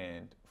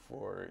 and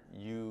for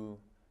you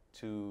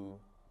to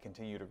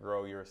continue to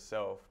grow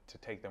yourself to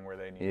take them where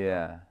they need to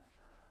go?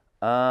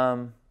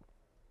 Yeah.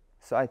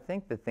 So I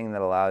think the thing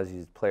that allows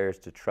these players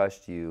to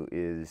trust you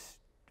is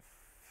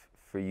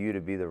for you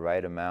to be the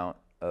right amount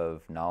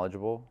of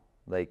knowledgeable.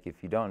 Like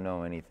if you don't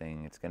know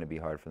anything, it's going to be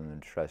hard for them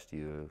to trust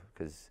you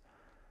because,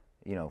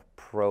 you know,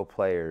 pro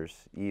players,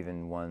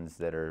 even ones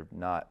that are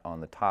not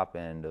on the top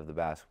end of the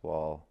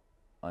basketball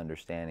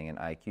understanding and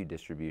IQ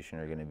distribution,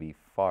 are going to be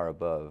far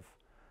above,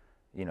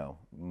 you know,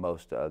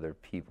 most other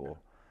people,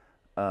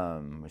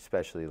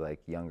 especially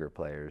like younger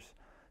players.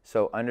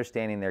 So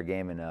understanding their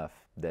game enough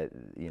that,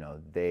 you know,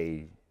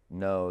 they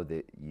know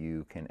that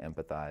you can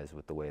empathize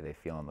with the way they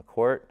feel on the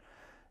court.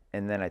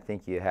 And then I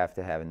think you have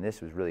to have, and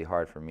this was really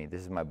hard for me,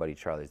 this is my buddy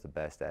Charlie's the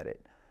best at it.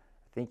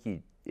 I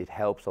think it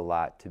helps a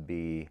lot to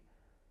be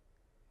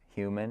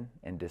human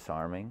and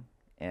disarming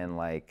and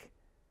like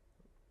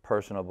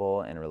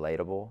personable and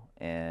relatable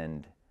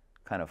and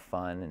kind of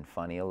fun and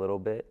funny a little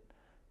bit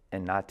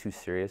and not too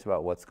serious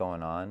about what's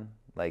going on.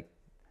 Like,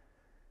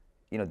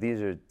 you know,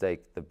 these are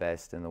like the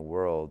best in the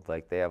world.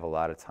 Like they have a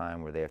lot of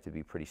time where they have to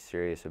be pretty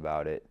serious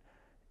about it.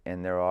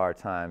 And there are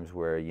times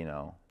where, you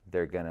know,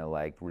 they're gonna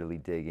like really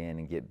dig in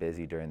and get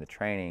busy during the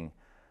training.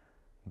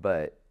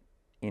 But,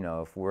 you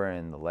know, if we're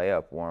in the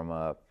layup warm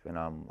up and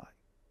I'm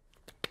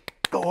like,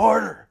 go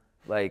harder,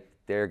 like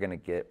they're gonna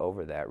get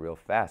over that real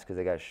fast because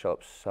they gotta show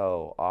up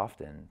so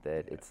often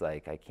that it's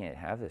like, I can't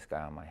have this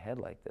guy on my head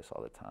like this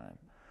all the time.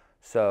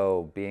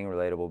 So being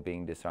relatable,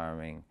 being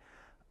disarming,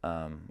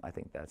 I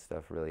think that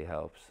stuff really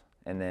helps.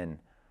 And then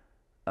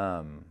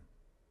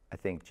I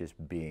think just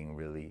being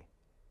really,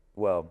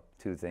 well,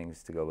 two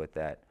things to go with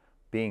that.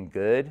 Being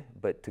good,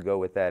 but to go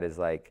with that is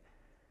like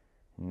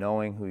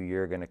knowing who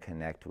you're going to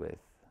connect with.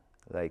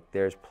 Like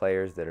there's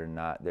players that are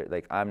not,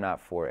 like I'm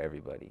not for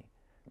everybody.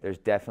 There's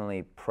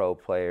definitely pro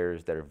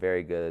players that are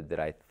very good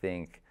that I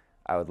think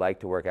I would like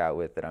to work out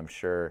with, that I'm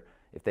sure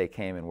if they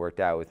came and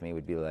worked out with me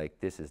would be like,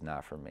 this is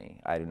not for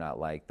me. I do not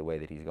like the way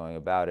that he's going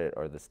about it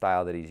or the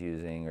style that he's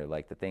using or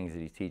like the things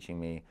that he's teaching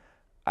me.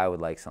 I would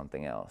like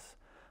something else.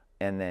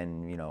 And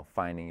then, you know,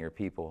 finding your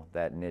people,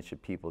 that niche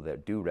of people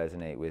that do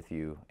resonate with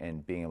you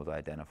and being able to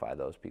identify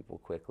those people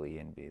quickly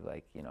and be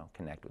like, you know,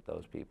 connect with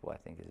those people, I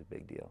think is a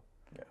big deal.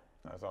 Yeah,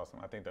 that's awesome.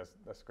 I think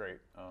that's great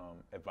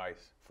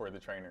advice for the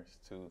trainers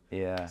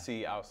to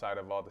see outside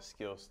of all the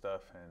skill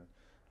stuff and,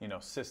 you know,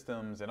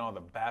 systems and all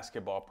the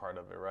basketball part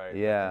of it, right?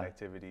 Yeah. The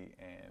connectivity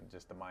and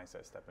just the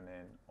mindset stepping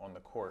in on the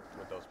court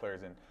with those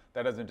players. And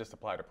that doesn't just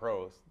apply to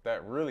pros.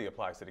 That really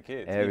applies to the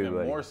kids, Everybody.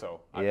 even more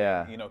so. I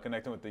Yeah. think, you know,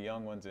 connecting with the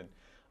young ones and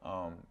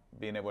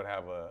being able to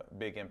have a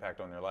big impact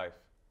on their life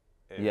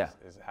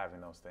is having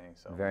those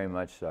things. So very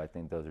much so. I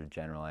think those are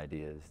general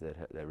ideas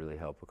that really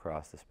help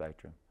across the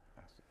spectrum.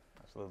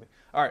 Absolutely.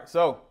 All right,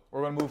 so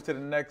we're going to move to the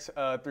next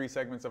 3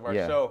 segments of our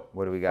show.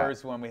 What do we got?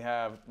 First one, we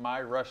have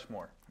My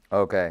Rushmore.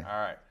 Okay. All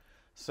right.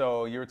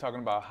 So you were talking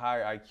about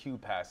high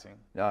IQ passing.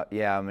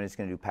 Yeah, I'm just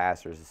going to do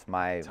passers. It's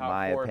my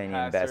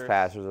opinion, best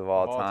passers of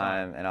all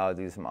time. And I'll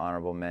do some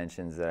honorable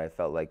mentions that I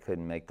felt like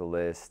couldn't make the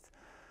list.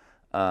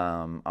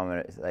 I'm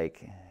going to,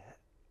 like,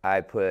 I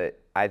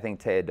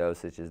think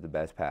Teodosic is the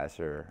best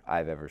passer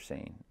I've ever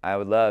seen. I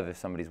would love if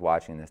somebody's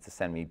watching this to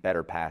send me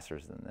better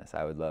passers than this.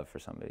 I would love for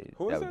somebody.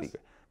 Who is that would this? be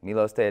great.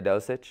 Milos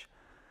Teodosic.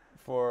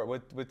 For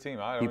what team?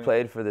 He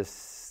played for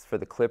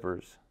the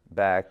Clippers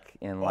back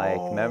in like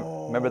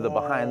remember the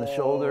behind the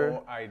shoulder?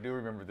 I do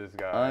remember this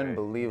guy.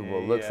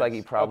 Unbelievable. Looks like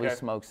he probably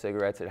smoked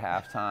cigarettes at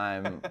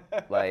halftime.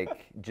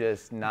 Like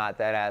just not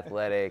that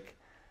athletic.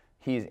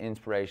 He's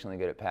inspirationally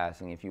good at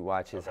passing. If you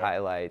watch his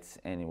highlights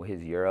and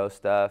his Euro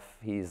stuff,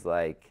 he's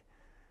like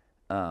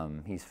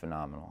he's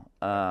phenomenal.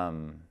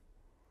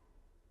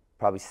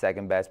 Probably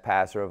second best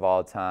passer of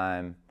all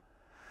time.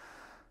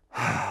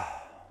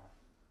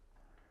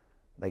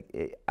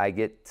 I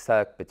get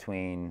stuck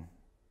between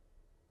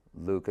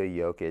Luka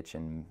Jokic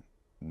and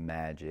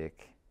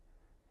Magic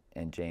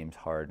and James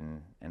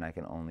Harden, and I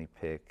can only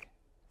pick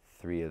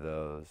 3 of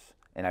those.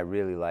 And I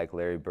really like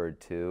Larry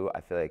Bird too.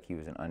 I feel like he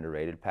was an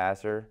underrated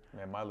passer.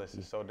 Man, my list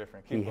is so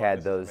different. He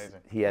had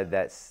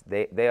that.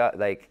 They are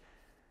like.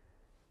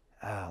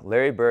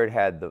 Larry Bird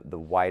had the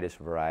widest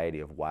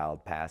variety of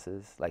wild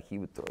passes. Like he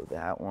would throw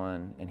that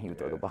one, and he would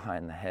throw the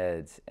behind the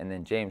heads. And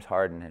then James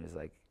Harden has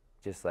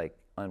just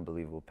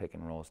unbelievable pick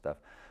and roll stuff.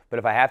 But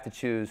if I have to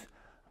choose,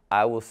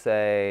 I will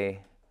say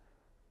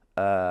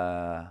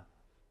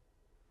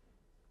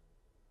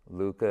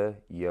Luka,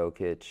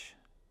 Jokic,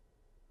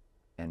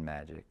 and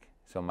Magic.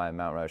 So my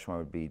Mount Rushmore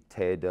would be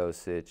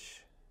Teodosic,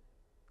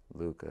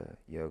 Luka,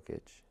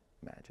 Jokic,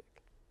 Magic.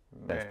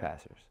 Best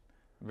passers.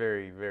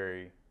 Very,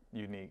 very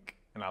unique,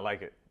 and I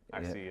like it.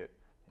 I see it.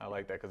 I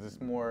like that because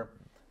it's more.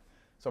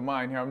 So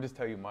mine here, I'm just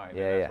tell you mine.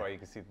 Yeah, and that's why you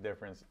can see the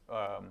difference.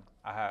 I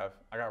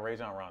got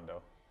Rajon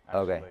Rondo.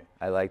 Actually. Okay,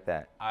 I like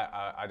that.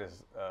 I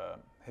just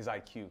his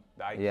IQ,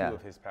 the IQ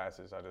of his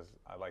passes.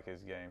 I like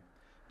his game.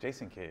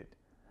 Jason Kidd.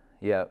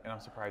 Yeah. And I'm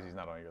surprised he's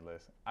not on your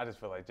list. I just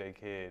feel like J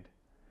Kidd,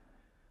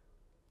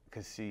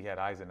 because he had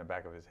eyes in the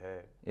back of his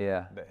head.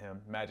 Yeah. That him.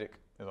 Magic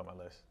is on my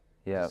list.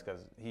 Yeah. Just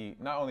because he,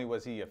 not only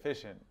was he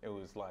efficient, it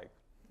was like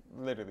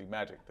literally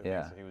magic, the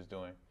things that he was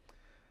doing.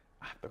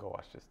 I have to go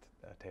watch this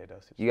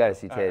Teodosic. You got to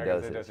see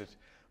Teodosic.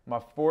 My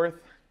fourth,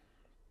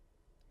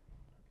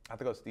 I have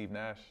to go Steve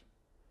Nash.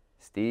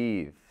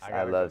 Steve.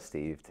 I love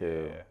Steve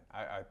too. Yeah.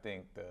 I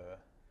think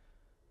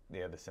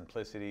the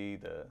simplicity,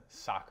 the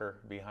soccer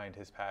behind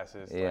his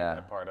passes, like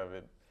that part of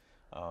it.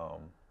 But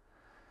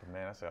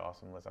man, that's an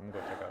awesome list. I'm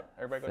gonna go check out.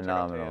 Everybody go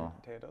Phenomenal.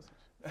 check out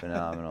Teodosic.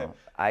 Phenomenal.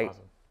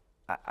 Awesome.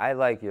 I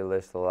like your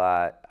list a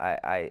lot.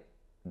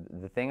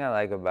 The thing I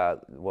like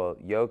about, well,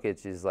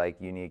 Jokic is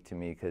like unique to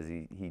me because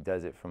he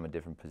does it from a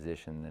different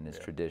position than is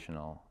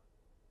traditional,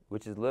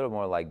 which is a little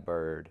more like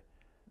Bird,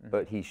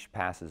 but he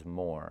passes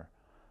more.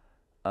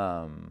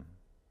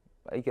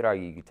 You could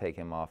argue you could take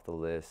him off the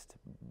list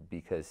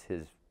because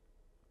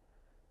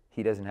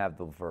he doesn't have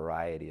the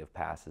variety of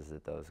passes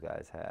that those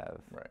guys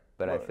have. Right.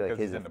 But I feel like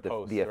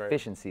the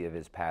efficiency of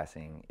his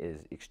passing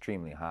is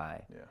extremely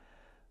high.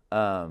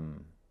 Yeah.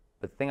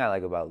 But the thing I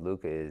like about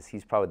Luka is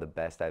he's probably the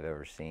best I've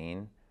ever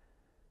seen.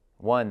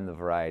 One, the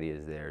variety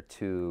is there.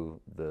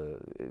 Two, the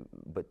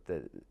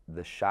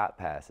shot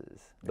passes,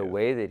 the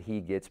way that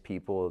he gets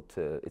people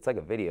to, it's like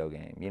a video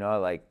game. You know,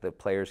 like the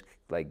players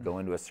like go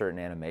into a certain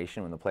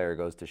animation when the player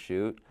goes to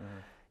shoot.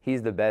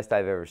 He's the best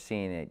I've ever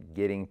seen at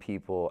getting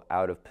people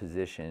out of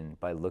position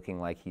by looking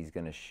like he's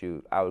going to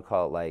shoot. I would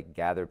call it like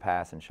gather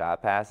pass and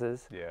shot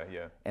passes. Yeah,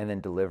 yeah. And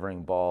then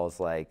delivering balls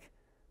like,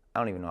 I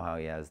don't even know how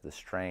he has the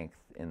strength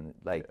in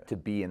to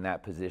be in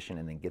that position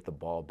and then get the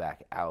ball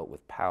back out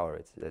with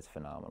power. That's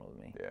phenomenal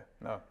to me. Yeah,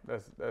 no,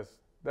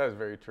 that's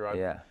very true.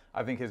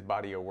 I think his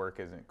body of work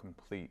isn't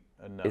complete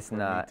enough for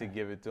me to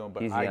give it to him.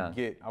 But I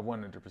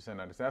 100%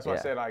 understand. That's why I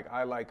said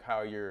I like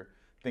how you're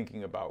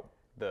thinking about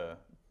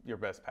your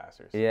best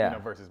passers. Yeah. You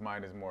know, versus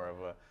mine is more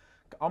of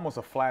almost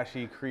a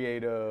flashy,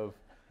 creative,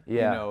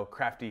 you know,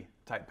 crafty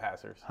type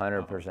passers.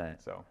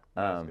 100%. So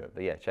that's good.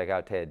 But yeah, check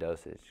out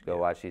Teodosic. Go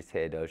watch these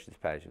Teodosic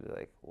passes. You'll be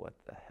like, what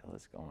the hell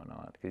is going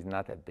on? Because he's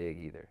not that big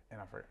either.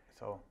 And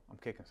so I'm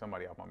kicking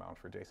somebody off my mountain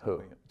for Jason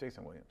Williams.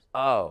 Jason Williams.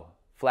 Oh,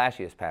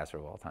 flashiest passer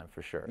of all time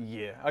for sure.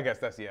 Yeah, I guess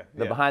that's the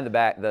behind the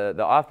back,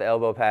 the off the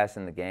elbow pass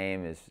in the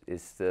game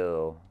is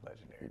still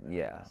legendary.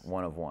 Yeah,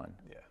 one of one.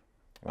 Yeah.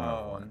 One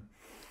of one.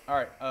 All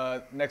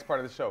right, next part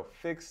of the show,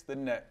 fix the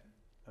net.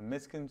 A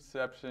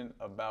misconception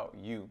about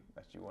you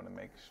that you want to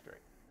make straight.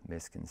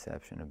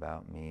 Misconception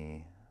about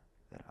me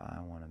that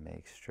I want to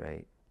make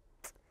straight.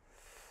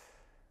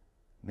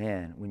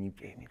 Man, when you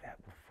gave me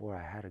that before,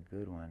 I had a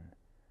good one.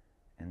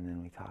 And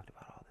then we talked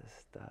about all this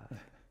stuff.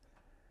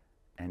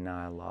 And now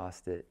I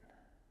lost it.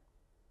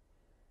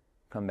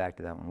 Come back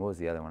to that one. What was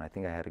the other one? I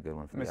think I had a good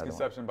one for the other one.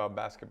 Misconception about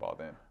basketball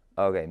then.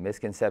 Okay,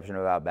 misconception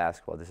about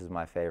basketball. This is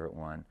my favorite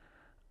one.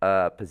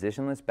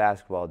 Positionless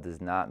basketball does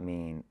not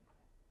mean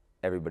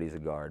everybody's a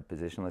guard.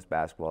 Positionless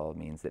basketball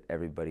means that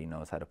everybody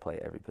knows how to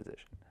play every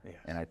position. Yes.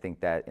 And I think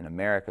that in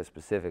America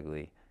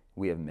specifically,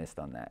 we have missed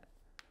on that.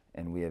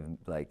 And we have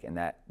and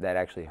that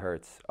actually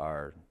hurts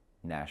our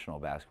national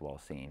basketball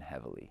scene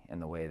heavily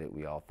and the way that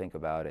we all think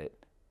about it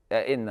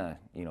in the,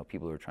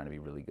 people who are trying to be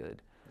really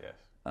good. Yes.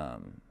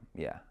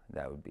 Yeah,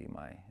 that would be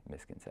my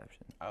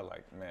misconception.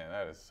 Man,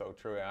 that is so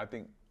true. And I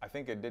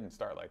think it didn't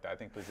start like that. I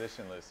think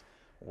positionless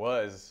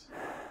was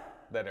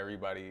that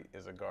everybody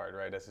is a guard,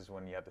 right? This is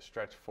when you have to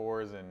stretch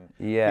fours and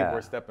people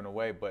are stepping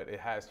away, but it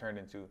has turned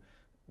into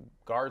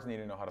guards need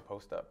to know how to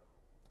post up.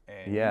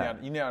 And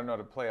you need to know how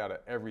to play out of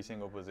every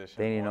single position.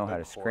 They need to know how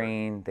to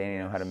screen. They need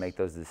to know how to make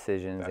those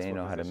decisions. They need to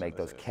know how to make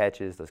those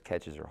catches. Those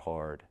catches are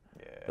hard.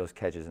 Yeah. Those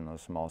catches in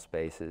those small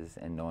spaces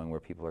and knowing where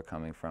people are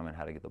coming from and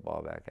how to get the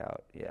ball back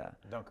out. Yeah.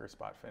 Dunker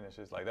spot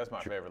finishes. Like, that's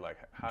my favorite. Like,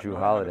 how Drew to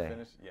Holiday.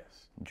 finish.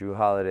 Yes. Drew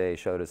Holiday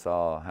showed us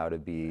all how to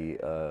be,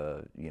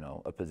 a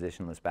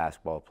positionless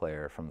basketball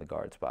player from the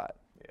guard spot.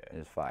 Yeah. It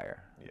was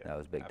fire. Yeah. That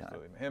was big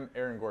time.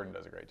 Aaron Gordon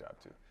does a great job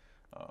too.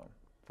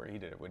 He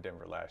did it with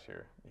Denver last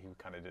year. He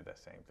kind of did that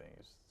same thing. He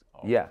was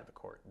all over the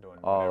court, doing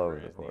whatever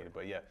is needed.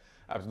 But yeah,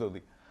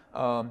 absolutely.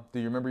 Do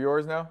you remember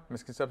yours now?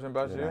 Misconception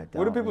about you?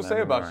 What do people say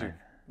about you?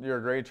 You're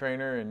a great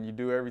trainer and you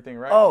do everything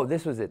right. Oh,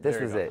 this was it.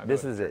 This was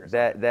it.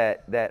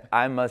 That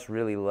I must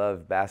really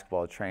love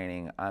basketball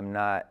training. I'm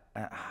not.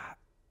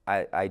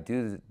 I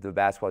do the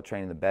basketball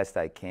training the best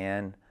I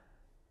can,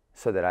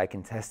 so that I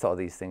can test all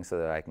these things so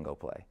that I can go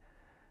play.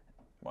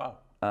 Wow.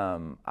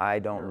 I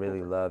don't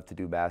really love to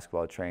do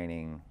basketball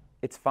training.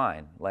 It's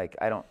fine. Like,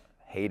 I don't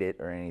hate it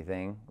or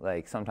anything.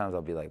 Like sometimes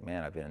I'll be like,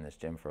 man, I've been in this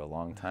gym for a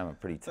long time. I'm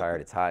pretty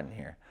tired. It's hot in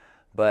here.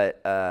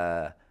 But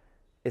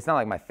it's not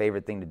like my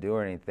favorite thing to do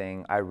or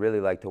anything. I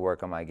really like to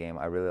work on my game.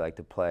 I really like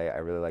to play. I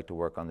really like to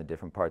work on the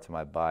different parts of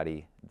my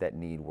body that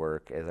need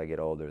work. As I get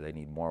older, they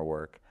need more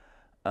work.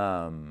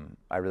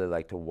 I really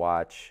like to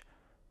watch,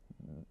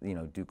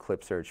 do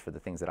clip search for the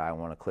things that I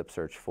want to clip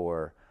search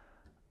for.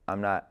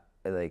 I'm not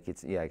like,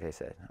 like I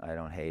said, I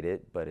don't hate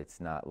it, but it's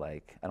not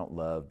like, I don't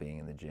love being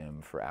in the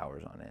gym for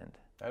hours on end.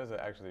 That is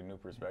actually a new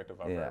perspective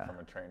I've heard from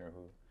a trainer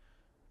who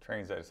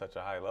trains at such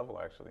a high level,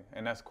 actually.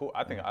 And that's cool.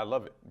 I think I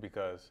love it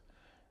because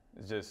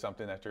it's just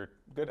something that you're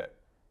good at.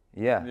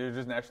 Yeah. You're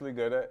just naturally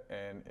good at,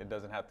 and it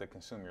doesn't have to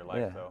consume your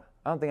life, though.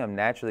 I don't think I'm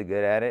naturally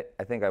good at it.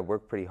 I think I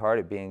work pretty hard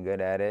at being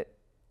good at it,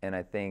 and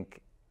I think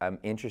I'm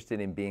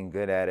interested in being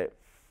good at it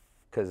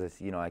because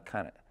it's, I'm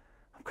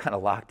kind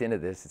of locked into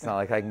this. It's not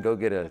like I can go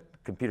get a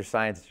computer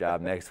science job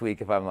next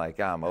week if I'm like,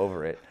 I'm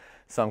over it.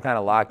 So I'm kind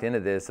of locked into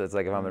this. So it's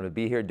like if I'm going to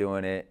be here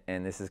doing it,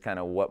 and this is kind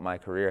of what my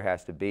career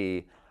has to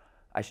be,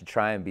 I should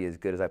try and be as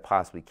good as I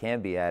possibly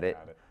can be at it.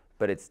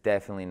 But it's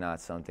definitely not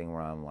something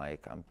where I'm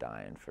like, I'm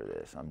dying for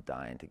this. I'm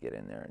dying to get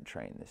in there and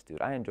train this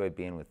dude. I enjoy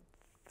being with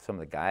some of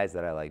the guys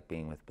that I like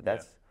being with, but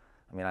that's,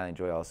 I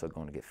enjoy also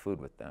going to get food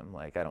with them.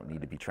 Like, I don't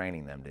need to be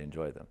training them to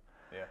enjoy them.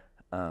 Yeah.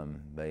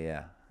 But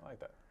yeah. I like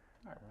that.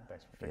 All right, man.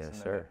 Thanks for fixing that.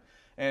 Yes, sir.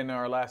 And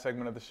our last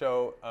segment of the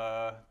show,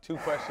 2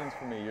 questions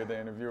for me. You're the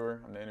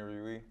interviewer. I'm the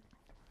interviewee.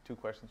 2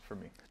 questions for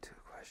me. 2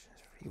 questions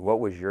for you. What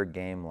was your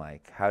game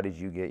like? How did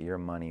you get your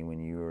money when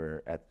you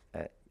were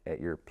at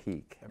your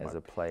peak as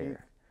a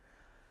player?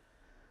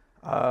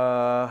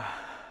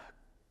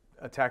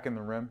 Attacking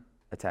the rim.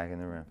 Attacking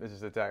the rim. This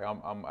is attack.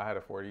 I had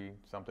a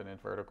 40-something in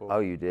vertical. Oh,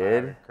 you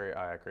did?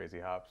 I had crazy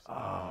hops.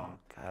 Oh,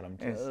 God, I'm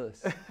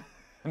jealous.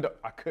 No,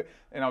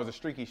 and I was a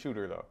streaky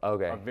shooter though.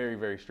 Okay. I'm very,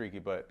 very streaky,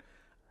 but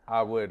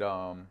I would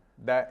here.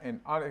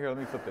 Let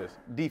me flip this.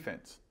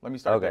 Defense. Let me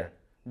start there.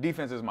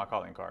 Defense is my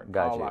calling card.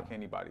 Gotcha. I'll lock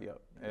anybody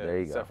up. There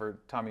you except for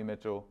Tommy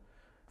Mitchell,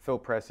 Phil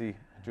Pressey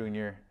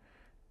Jr.,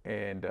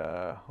 and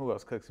who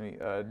else cooks me?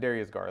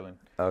 Darius Garland.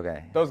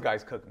 Okay. Those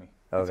guys cook me.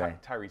 Okay.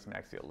 Tyrese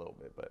Maxey a little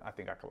bit, but I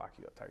think I could lock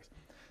you up, Tyrese.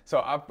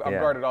 So I've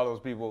guarded all those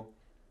people.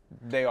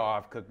 They all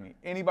have cooked me.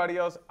 Anybody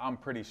else, I'm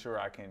pretty sure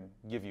I can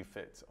give you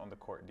fits on the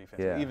court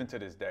defense. Yeah. Even to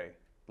this day,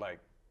 like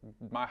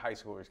my high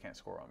schoolers can't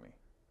score on me.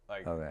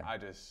 Like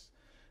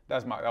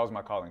that was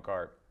my calling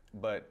card.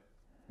 But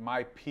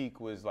my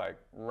peak was like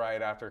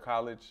right after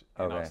college,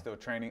 and I was still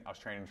training. I was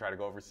training to try to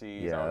go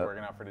overseas. Yeah. I was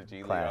working out for the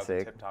G League. I was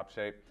in tip-top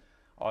shape,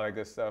 all that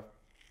good stuff.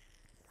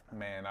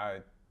 Man, I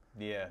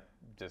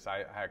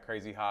had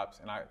crazy hops,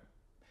 and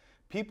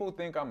people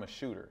think I'm a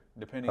shooter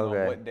depending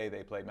on what day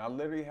they played me. I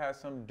literally had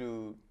some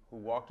dude who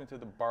walked into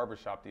the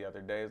barbershop the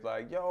other day. Is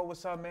like, yo,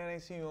 what's up, man? I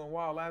ain't seen you in a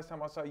while. Last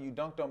time I saw you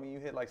dunked on me,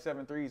 you hit like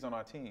 7 threes on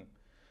our team.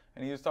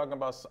 And he was talking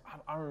about,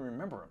 I don't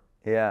remember him.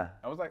 Yeah.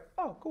 I was like,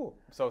 oh, cool.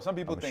 So some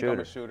people think I'm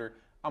a shooter.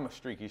 I'm a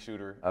streaky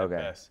shooter at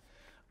best.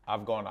 I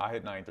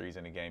hit 9 threes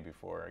in a game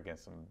before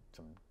against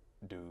some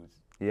dudes.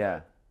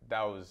 Yeah. But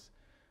that was,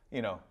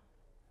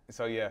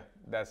 so yeah,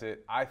 that's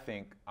it. I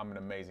think I'm an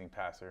amazing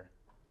passer.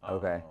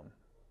 I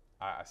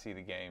see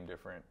the game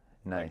different.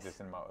 Nice. Like just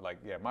in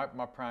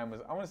my prime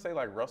was, I want to say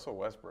like Russell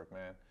Westbrook,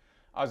 man.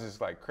 I was just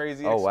like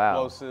crazy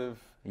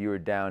explosive. Wow. You were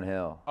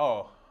downhill.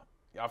 Oh,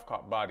 I've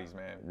caught bodies,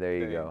 man. There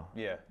you go.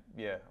 Yeah.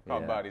 I've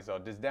caught bodies. So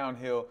just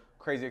downhill,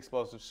 crazy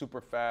explosive,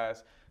 super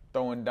fast,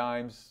 throwing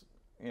dimes,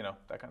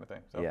 that kind of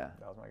thing. So that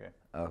was my game.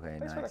 Okay,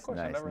 Thanks for that question.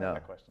 nice. I never had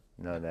that question.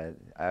 No,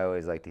 I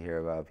always like to hear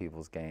about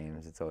people's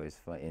games. It's always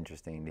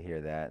interesting to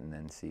hear that and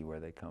then see where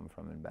they come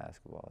from in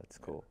basketball. It's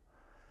cool.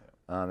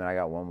 Yeah. And I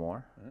got one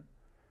more.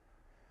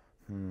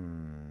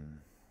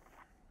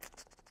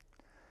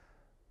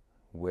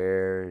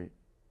 Where,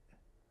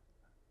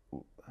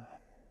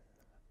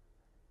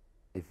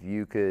 if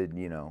you could,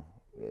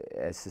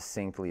 as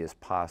succinctly as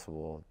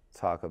possible,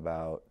 talk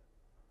about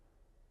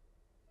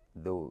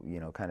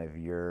kind of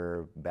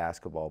your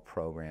basketball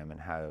program and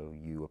how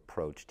you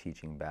approach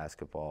teaching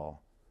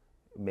basketball,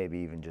 maybe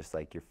even just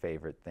like your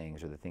favorite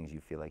things or the things you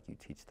feel like you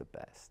teach the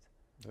best.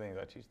 The things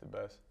I teach the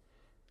best.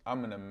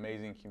 I'm an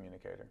amazing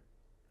communicator.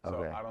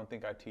 So I don't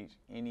think I teach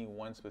any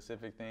one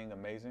specific thing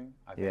amazing.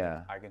 I think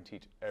I can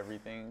teach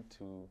everything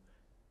to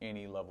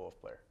any level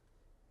of player.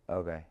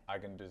 Okay. I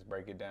can just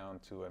break it down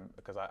to him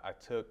because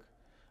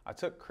I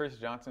took Chris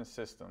Johnson's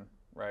system,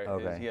 right?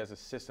 Okay. He has a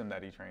system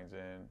that he trains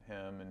in,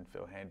 him and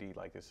Phil Handy,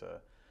 like it's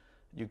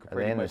you could Are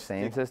pretty they in much the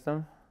same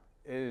system?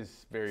 It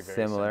is very, very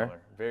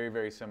similar. Very,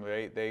 very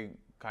similar. They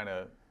kind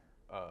of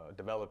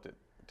developed it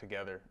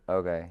together.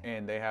 Okay.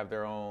 And they have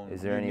their own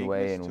Is there any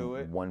way in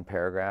one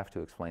paragraph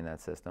to explain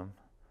that system?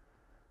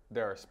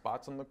 There are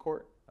spots on the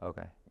court.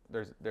 Okay.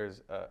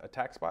 There's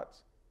attack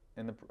spots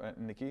in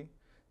the key.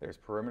 There's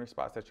perimeter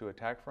spots that you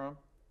attack from,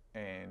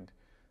 and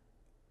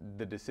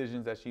the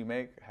decisions that you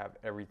make have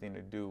everything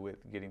to do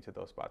with getting to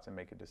those spots and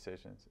making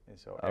decisions. And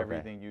so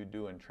everything you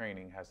do in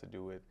training has to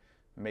do with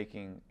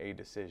making a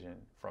decision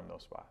from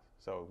those spots.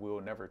 So we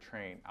will never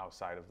train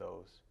outside of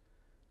those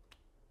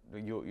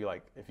you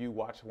like, if you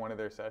watch one of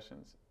their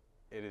sessions,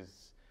 it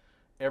is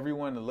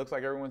everyone, it looks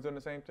like everyone's doing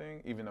the same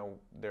thing, even though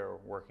they're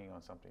working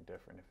on something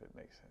different, if it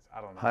makes sense.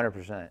 I don't know.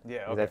 100%.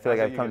 Yeah, Because okay. I feel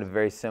like I've come to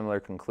very similar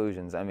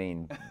conclusions. I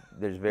mean,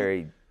 there's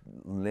very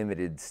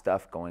limited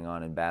stuff going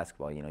on in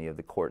basketball. You know, you have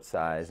the court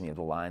size and you have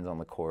the lines on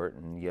the court,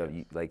 and you have,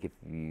 like, if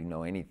you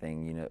know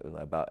anything, you know,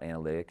 about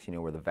analytics, you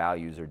know, where the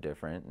values are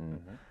different,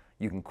 and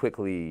you can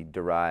quickly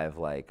derive,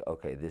 like,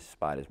 okay, this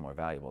spot is more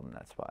valuable than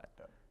that spot.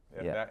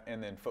 Yeah. That,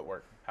 and then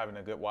footwork, having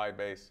a good wide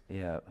base,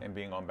 yeah, and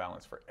being on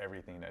balance for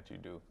everything that you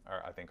do,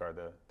 I think are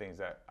the things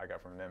that I got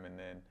from them. And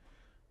then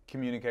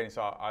communicating.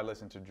 So I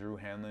listened to Drew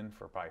Hanlon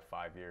for probably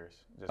 5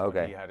 years, just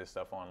when he had his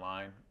stuff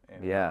online.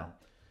 And,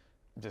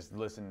 just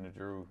listening to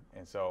Drew.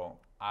 And so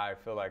I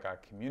feel like I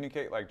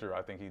communicate like Drew.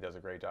 I think he does a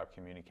great job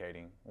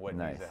communicating what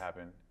needs to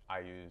happen. I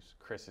use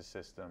Chris's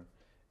system.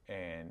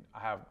 And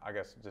I have, I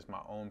guess, just my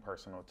own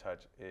personal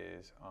touch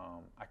is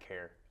I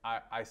care.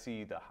 I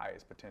see the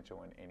highest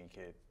potential in any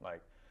kid.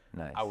 Like,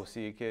 I will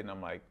see a kid and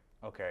I'm like,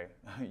 okay,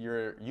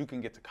 you can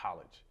get to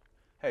college.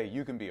 Hey,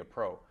 you can be a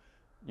pro.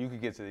 You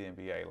could get to the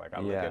NBA. Like, I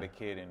look at a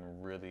kid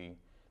and really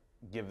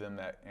give them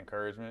that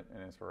encouragement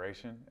and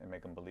inspiration and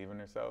make them believe in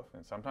themselves.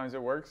 And sometimes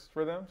it works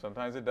for them,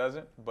 sometimes it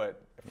doesn't.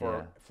 But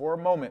for a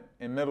moment,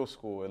 in middle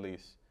school at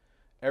least,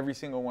 every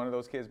single one of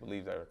those kids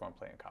believes that they're going to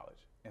play in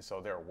college. And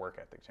so their work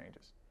ethic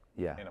changes.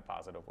 In a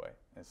positive way.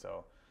 And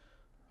so,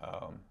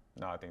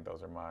 no, I think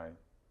those are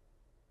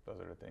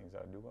the things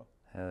I do well.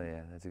 Hell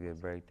yeah, that's a good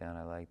breakdown.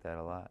 I like that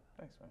a lot.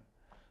 Thanks, man.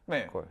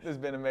 Man, this has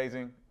been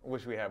amazing.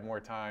 Wish we had more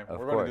time.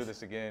 We're going to do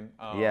this again.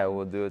 Yeah,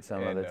 we'll do it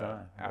some other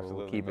time.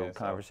 Absolutely, we'll keep a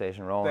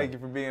conversation rolling. Thank you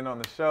for being on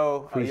the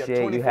show.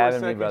 Appreciate you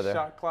having me, brother.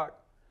 Shot clock.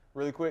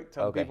 Really quick,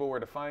 tell people where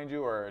to find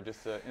you, or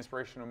just an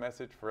inspirational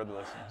message for other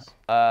listeners.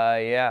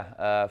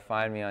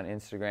 Find me on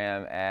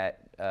Instagram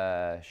at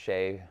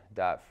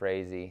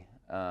Shea.Frazee.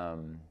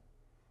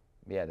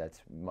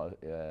 That's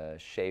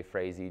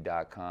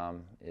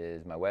SheaFrazee.com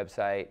is my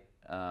website.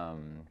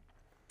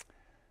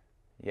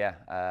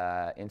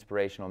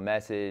 Inspirational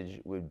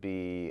message would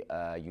be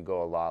you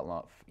go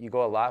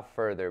a lot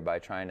further by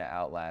trying to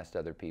outlast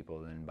other people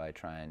than by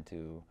trying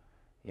to,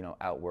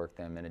 outwork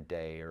them in a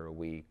day or a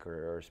week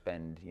or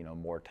spend,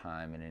 more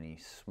time in any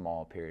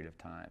small period of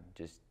time.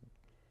 Just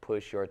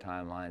push your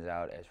timelines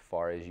out as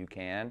far as you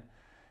can,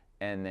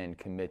 and then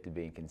commit to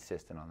being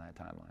consistent on that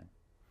timeline.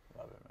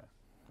 Love it, man.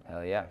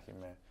 Hell yeah. Thank you,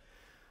 man.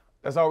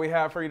 That's all we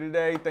have for you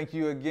today. Thank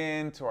you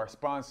again to our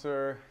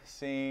sponsor,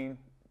 Scene,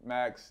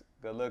 Max.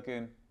 Good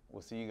looking.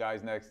 We'll see you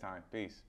guys next time. Peace.